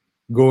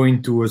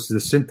going towards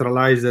the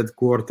centralized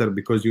headquarter,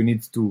 because you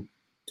need to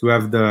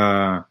have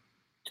to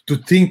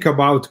think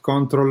about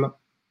control.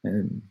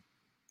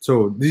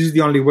 So this is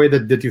the only way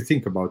that you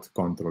think about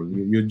control.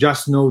 You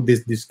just know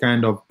this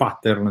kind of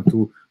pattern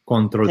to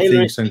control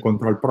things and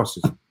control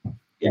process.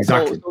 Yeah,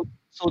 exactly.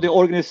 So the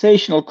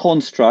organizational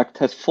construct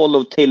has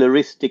followed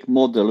Tayloristic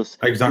models.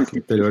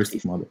 Exactly,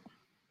 Tayloristic model.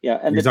 Yeah,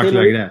 and exactly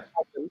like that.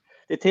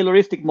 The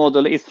Tayloristic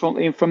model is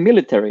from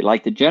military,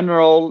 like the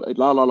general,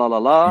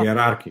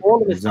 hierarchy.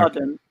 All of a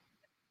sudden,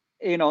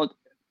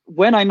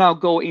 when I now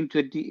go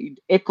into the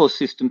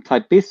ecosystem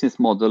type business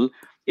model,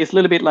 it's a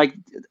little bit like,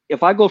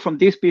 if I go from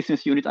this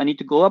business unit, I need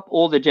to go up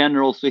all the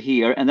generals to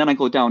here, and then I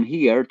go down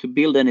here to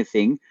build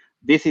anything.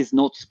 This is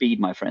not speed,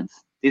 my friends.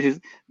 This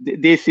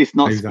is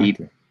not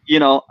speed.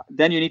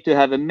 Then you need to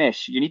have a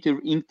mesh. You need to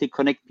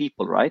interconnect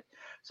people, right?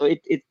 So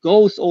it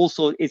goes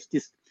also. It's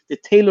the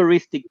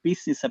Tayloristic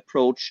business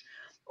approach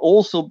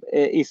also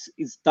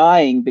is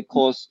dying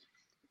because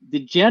the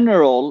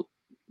general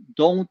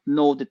don't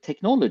know the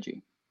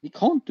technology. He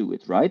can't do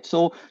it, right?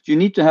 So you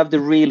need to have the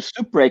real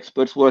super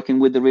experts working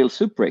with the real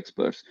super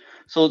experts.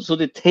 So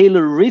the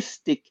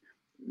Tayloristic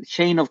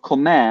chain of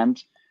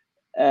command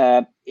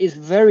is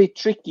very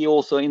tricky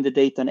also in the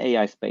data and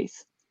AI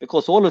space,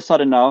 because all of a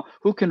sudden now,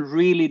 who can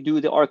really do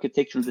the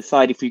architecture and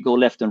decide if we go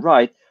left and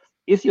right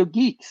is your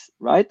geeks,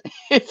 right?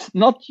 It's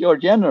not your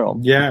general.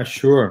 Yeah,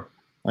 sure.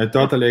 I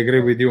totally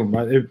agree with you.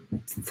 But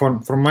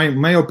from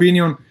my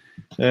opinion,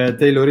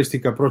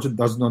 Tayloristic approach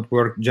does not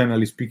work,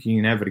 generally speaking,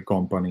 in every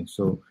company.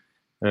 So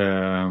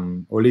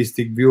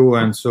holistic view,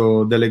 and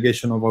so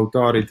delegation of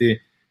authority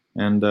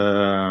and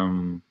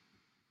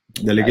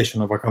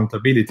delegation of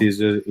accountability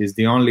is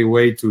the only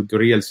way to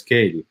real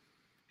scale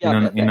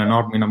in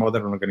a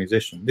modern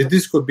organization.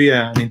 This could be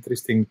an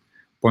interesting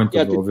point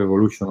of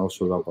evolution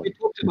also. We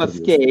talked about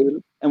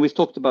scale and we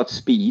talked about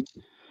speed.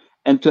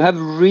 And to have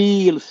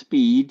real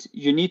speed,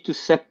 you need to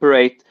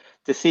separate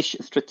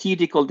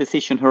strategical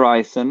decision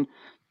horizon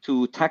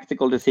to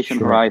tactical decision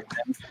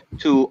horizon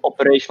to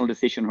operational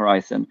decision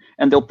horizon.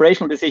 And the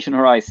operational decision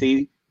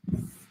horizon,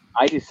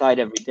 I decide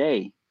every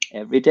day.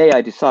 Every day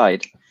I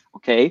decide.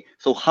 Okay,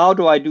 so how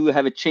do I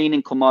have a chain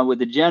in command where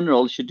the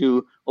general should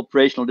do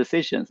operational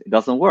decisions? It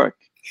doesn't work.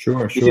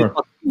 This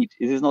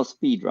is not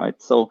speed,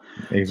 right? So,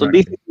 so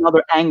this is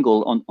another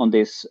angle on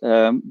this.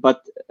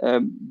 But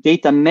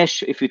data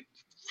mesh, if you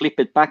flip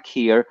it back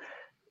here,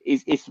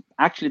 is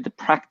actually the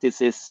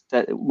practices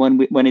that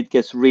when it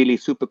gets really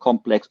super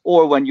complex,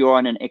 or when you're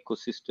on an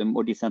ecosystem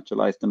or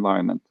decentralized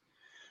environment.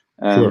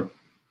 Yeah,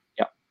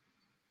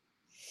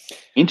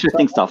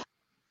 interesting stuff.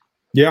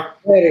 Yeah,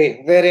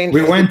 very, very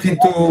interesting. We went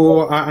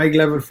into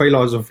high-level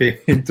philosophy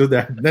into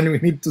that. Then we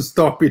need to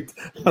stop it,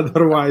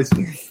 otherwise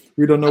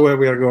we don't know where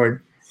we are going.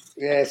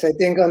 Yes, I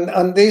think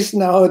on this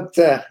note,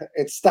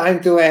 it's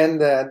time to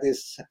end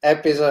this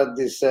episode,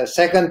 this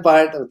second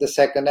part of the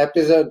second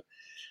episode.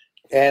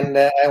 And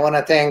I want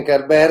to thank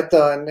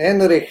Alberto and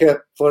Henrik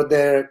for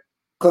their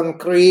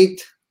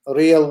concrete,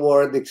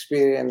 real-world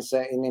experience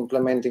in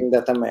implementing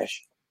data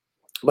mesh.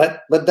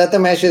 But data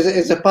mesh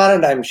is a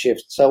paradigm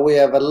shift, so we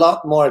have a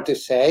lot more to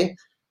say.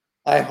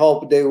 I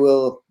hope they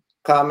will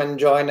come and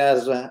join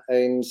us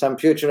in some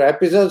future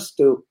episodes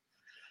to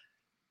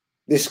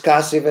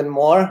discuss even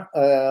more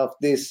of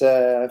these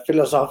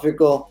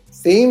philosophical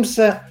themes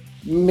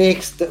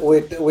mixed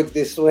with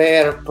this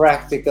rare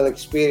practical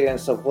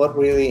experience of what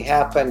really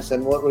happens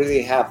and what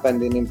really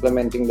happened in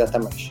implementing data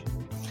mesh.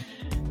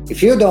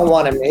 If you don't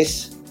want to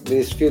miss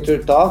these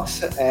future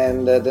talks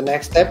and the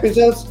next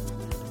episodes,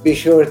 be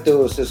sure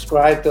to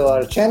subscribe to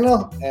our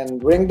channel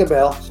and ring the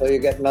bell so you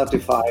get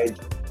notified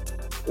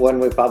when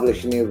we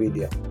publish a new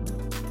video.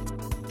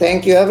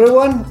 Thank you,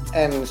 everyone,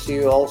 and see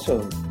you all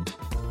soon.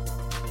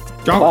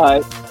 Ciao.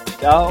 Bye.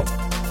 Ciao.